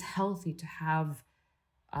think it's healthy to have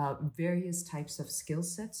various types of skill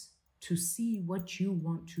sets to see what you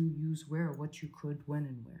want to use where, what you could, when,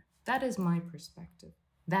 and where. That is my perspective.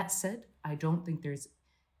 That said, I don't think there's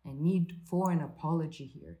a need for an apology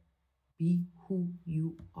here. Be who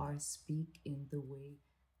you are, speak in the way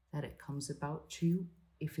that it comes about to you.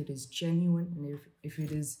 If it is genuine and if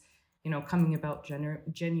it is, coming about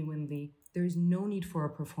genuinely, there's no need for a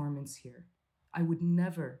performance here. I would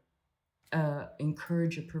never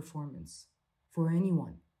encourage a performance for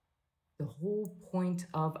anyone. The whole point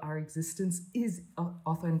of our existence is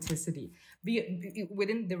authenticity, be it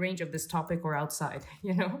within the range of this topic or outside,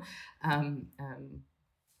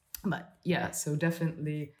 But yeah, so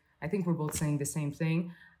definitely, I think we're both saying the same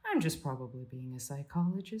thing. I'm just probably being a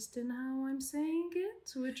psychologist in how I'm saying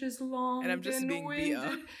it, which is long And I'm just being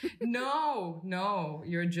winded. No,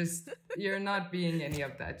 you're not being any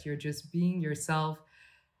of that. You're just being yourself.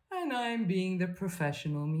 And I'm being the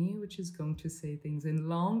professional me, which is going to say things in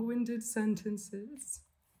long-winded sentences.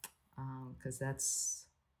 Because that's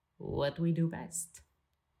what we do best.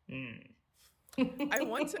 I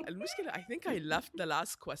think I left the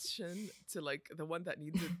last question to like the one that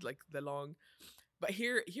needed like the long, but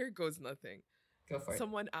here goes nothing. Go for it.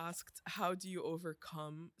 Someone asked, how do you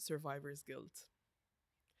overcome survivor's guilt?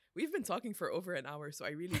 We've been talking for over an hour, so I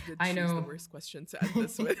really did I choose the know. worst question to end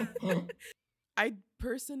this with. I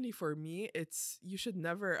personally, for me, it's you should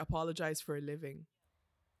never apologize for living.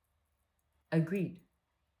 Agreed.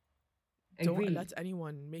 Don't let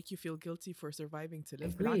anyone make you feel guilty for surviving to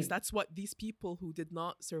live. Relax. Agreed. That's what these people who did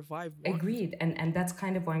not survive want. Agreed. And that's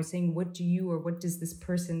kind of why I'm saying, what do you or what does this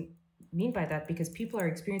person mean by that? Because people are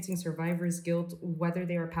experiencing survivor's guilt whether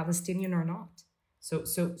they are Palestinian or not. So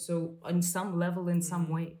on some level, in some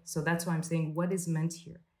way. So that's why I'm saying, what is meant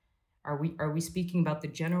here? Are we speaking about the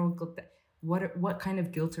general guilt? What kind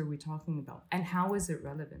of guilt are we talking about? And how is it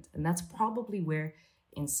relevant? And that's probably where,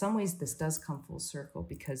 in some ways, this does come full circle,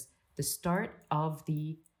 because the start of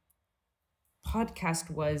the podcast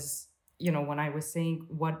was, when I was saying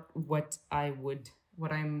what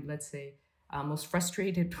I'm, let's say, most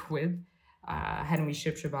frustrated with, Henry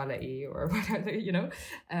Shibshabalai or whatever,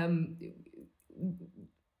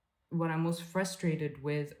 what I'm most frustrated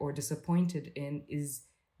with or disappointed in is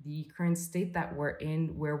the current state that we're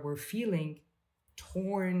in, where we're feeling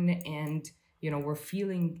torn and, we're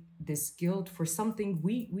feeling this guilt for something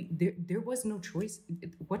there was no choice.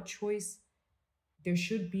 What choice? There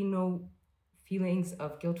should be no feelings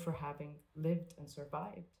of guilt for having lived and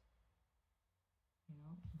survived.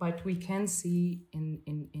 But we can see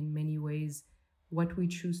in many ways what we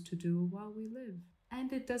choose to do while we live.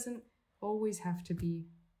 And it doesn't always have to be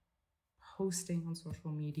posting on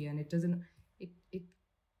social media, and it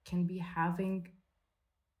can be having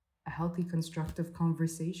a healthy, constructive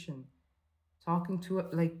conversation, talking to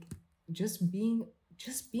just being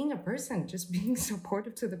a person, just being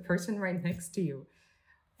supportive to the person right next to you.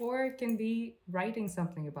 Or it can be writing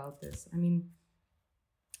something about this. I mean,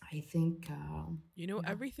 I think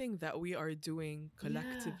everything that we are doing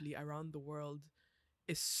collectively around the world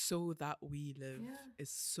is so that we live, is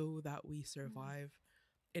so that we survive.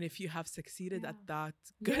 And if you have succeeded at that,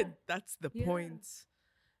 good. That's the point.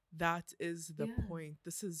 That is the point.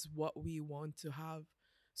 This is what we want to have.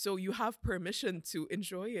 So you have permission to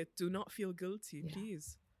enjoy it. Do not feel guilty,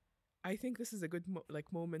 please. I think this is a good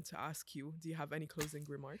moment to ask you. Do you have any closing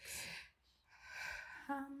remarks?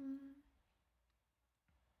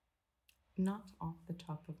 Not off the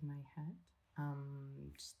top of my head.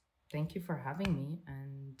 Just thank you for having me.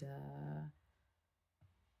 And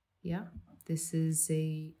this is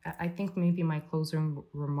I think maybe my closing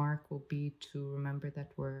remark will be to remember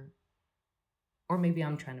that or maybe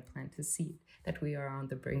I'm trying to plant a seed that we are on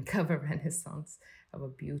the brink of a renaissance, of a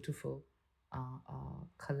beautiful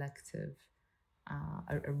collective.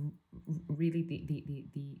 Really,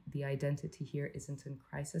 the identity here isn't in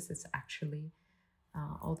crisis. It's actually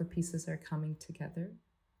all the pieces are coming together,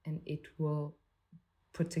 and it will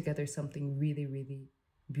put together something really, really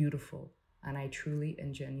beautiful. And I truly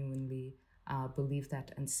and genuinely believe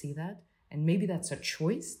that and see that. And maybe that's a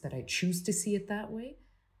choice that I choose to see it that way.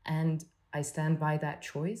 And I stand by that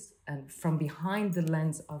choice. And from behind the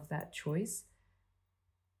lens of that choice,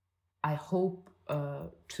 I hope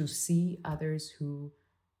to see others who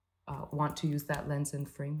want to use that lens and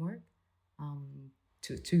framework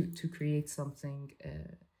to create something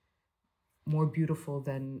more beautiful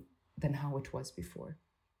than how it was before.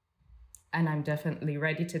 And I'm definitely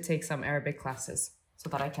ready to take some Arabic classes so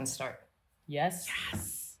that I can start. Yes.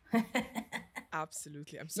 Yes.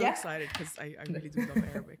 Absolutely. I'm so Yeah. excited because I really do love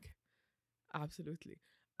Arabic. Absolutely.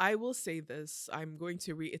 I will say this. I'm going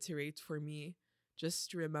to reiterate for me,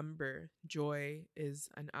 just remember joy is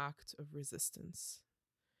an act of resistance.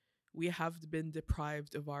 We have been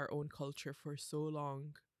deprived of our own culture for so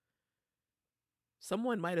long.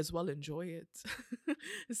 Someone might as well enjoy it.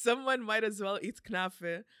 Someone might as well eat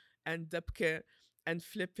knafe and dabke and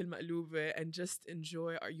flip al and just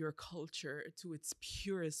enjoy your culture to its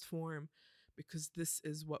purest form because this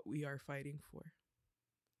is what we are fighting for.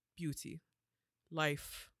 Beauty,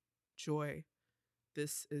 life, joy.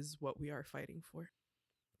 This is what we are fighting for.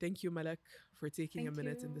 Thank you, Malak, for taking a Thank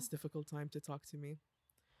minute in you. this difficult time to talk to me.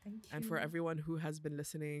 Thank And for you. everyone who has been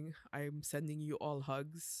listening, I'm sending you all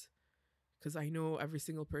hugs because I know every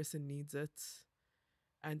single person needs it.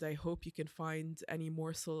 And I hope you can find any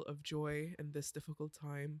morsel of joy in this difficult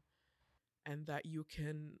time and that you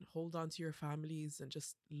can hold on to your families and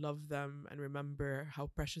just love them and remember how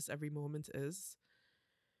precious every moment is.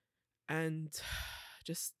 And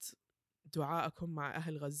just دعاءكم مع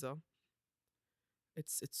أهل غزة.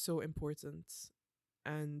 It's so important.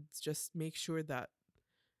 And just make sure that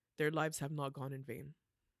their lives have not gone in vain.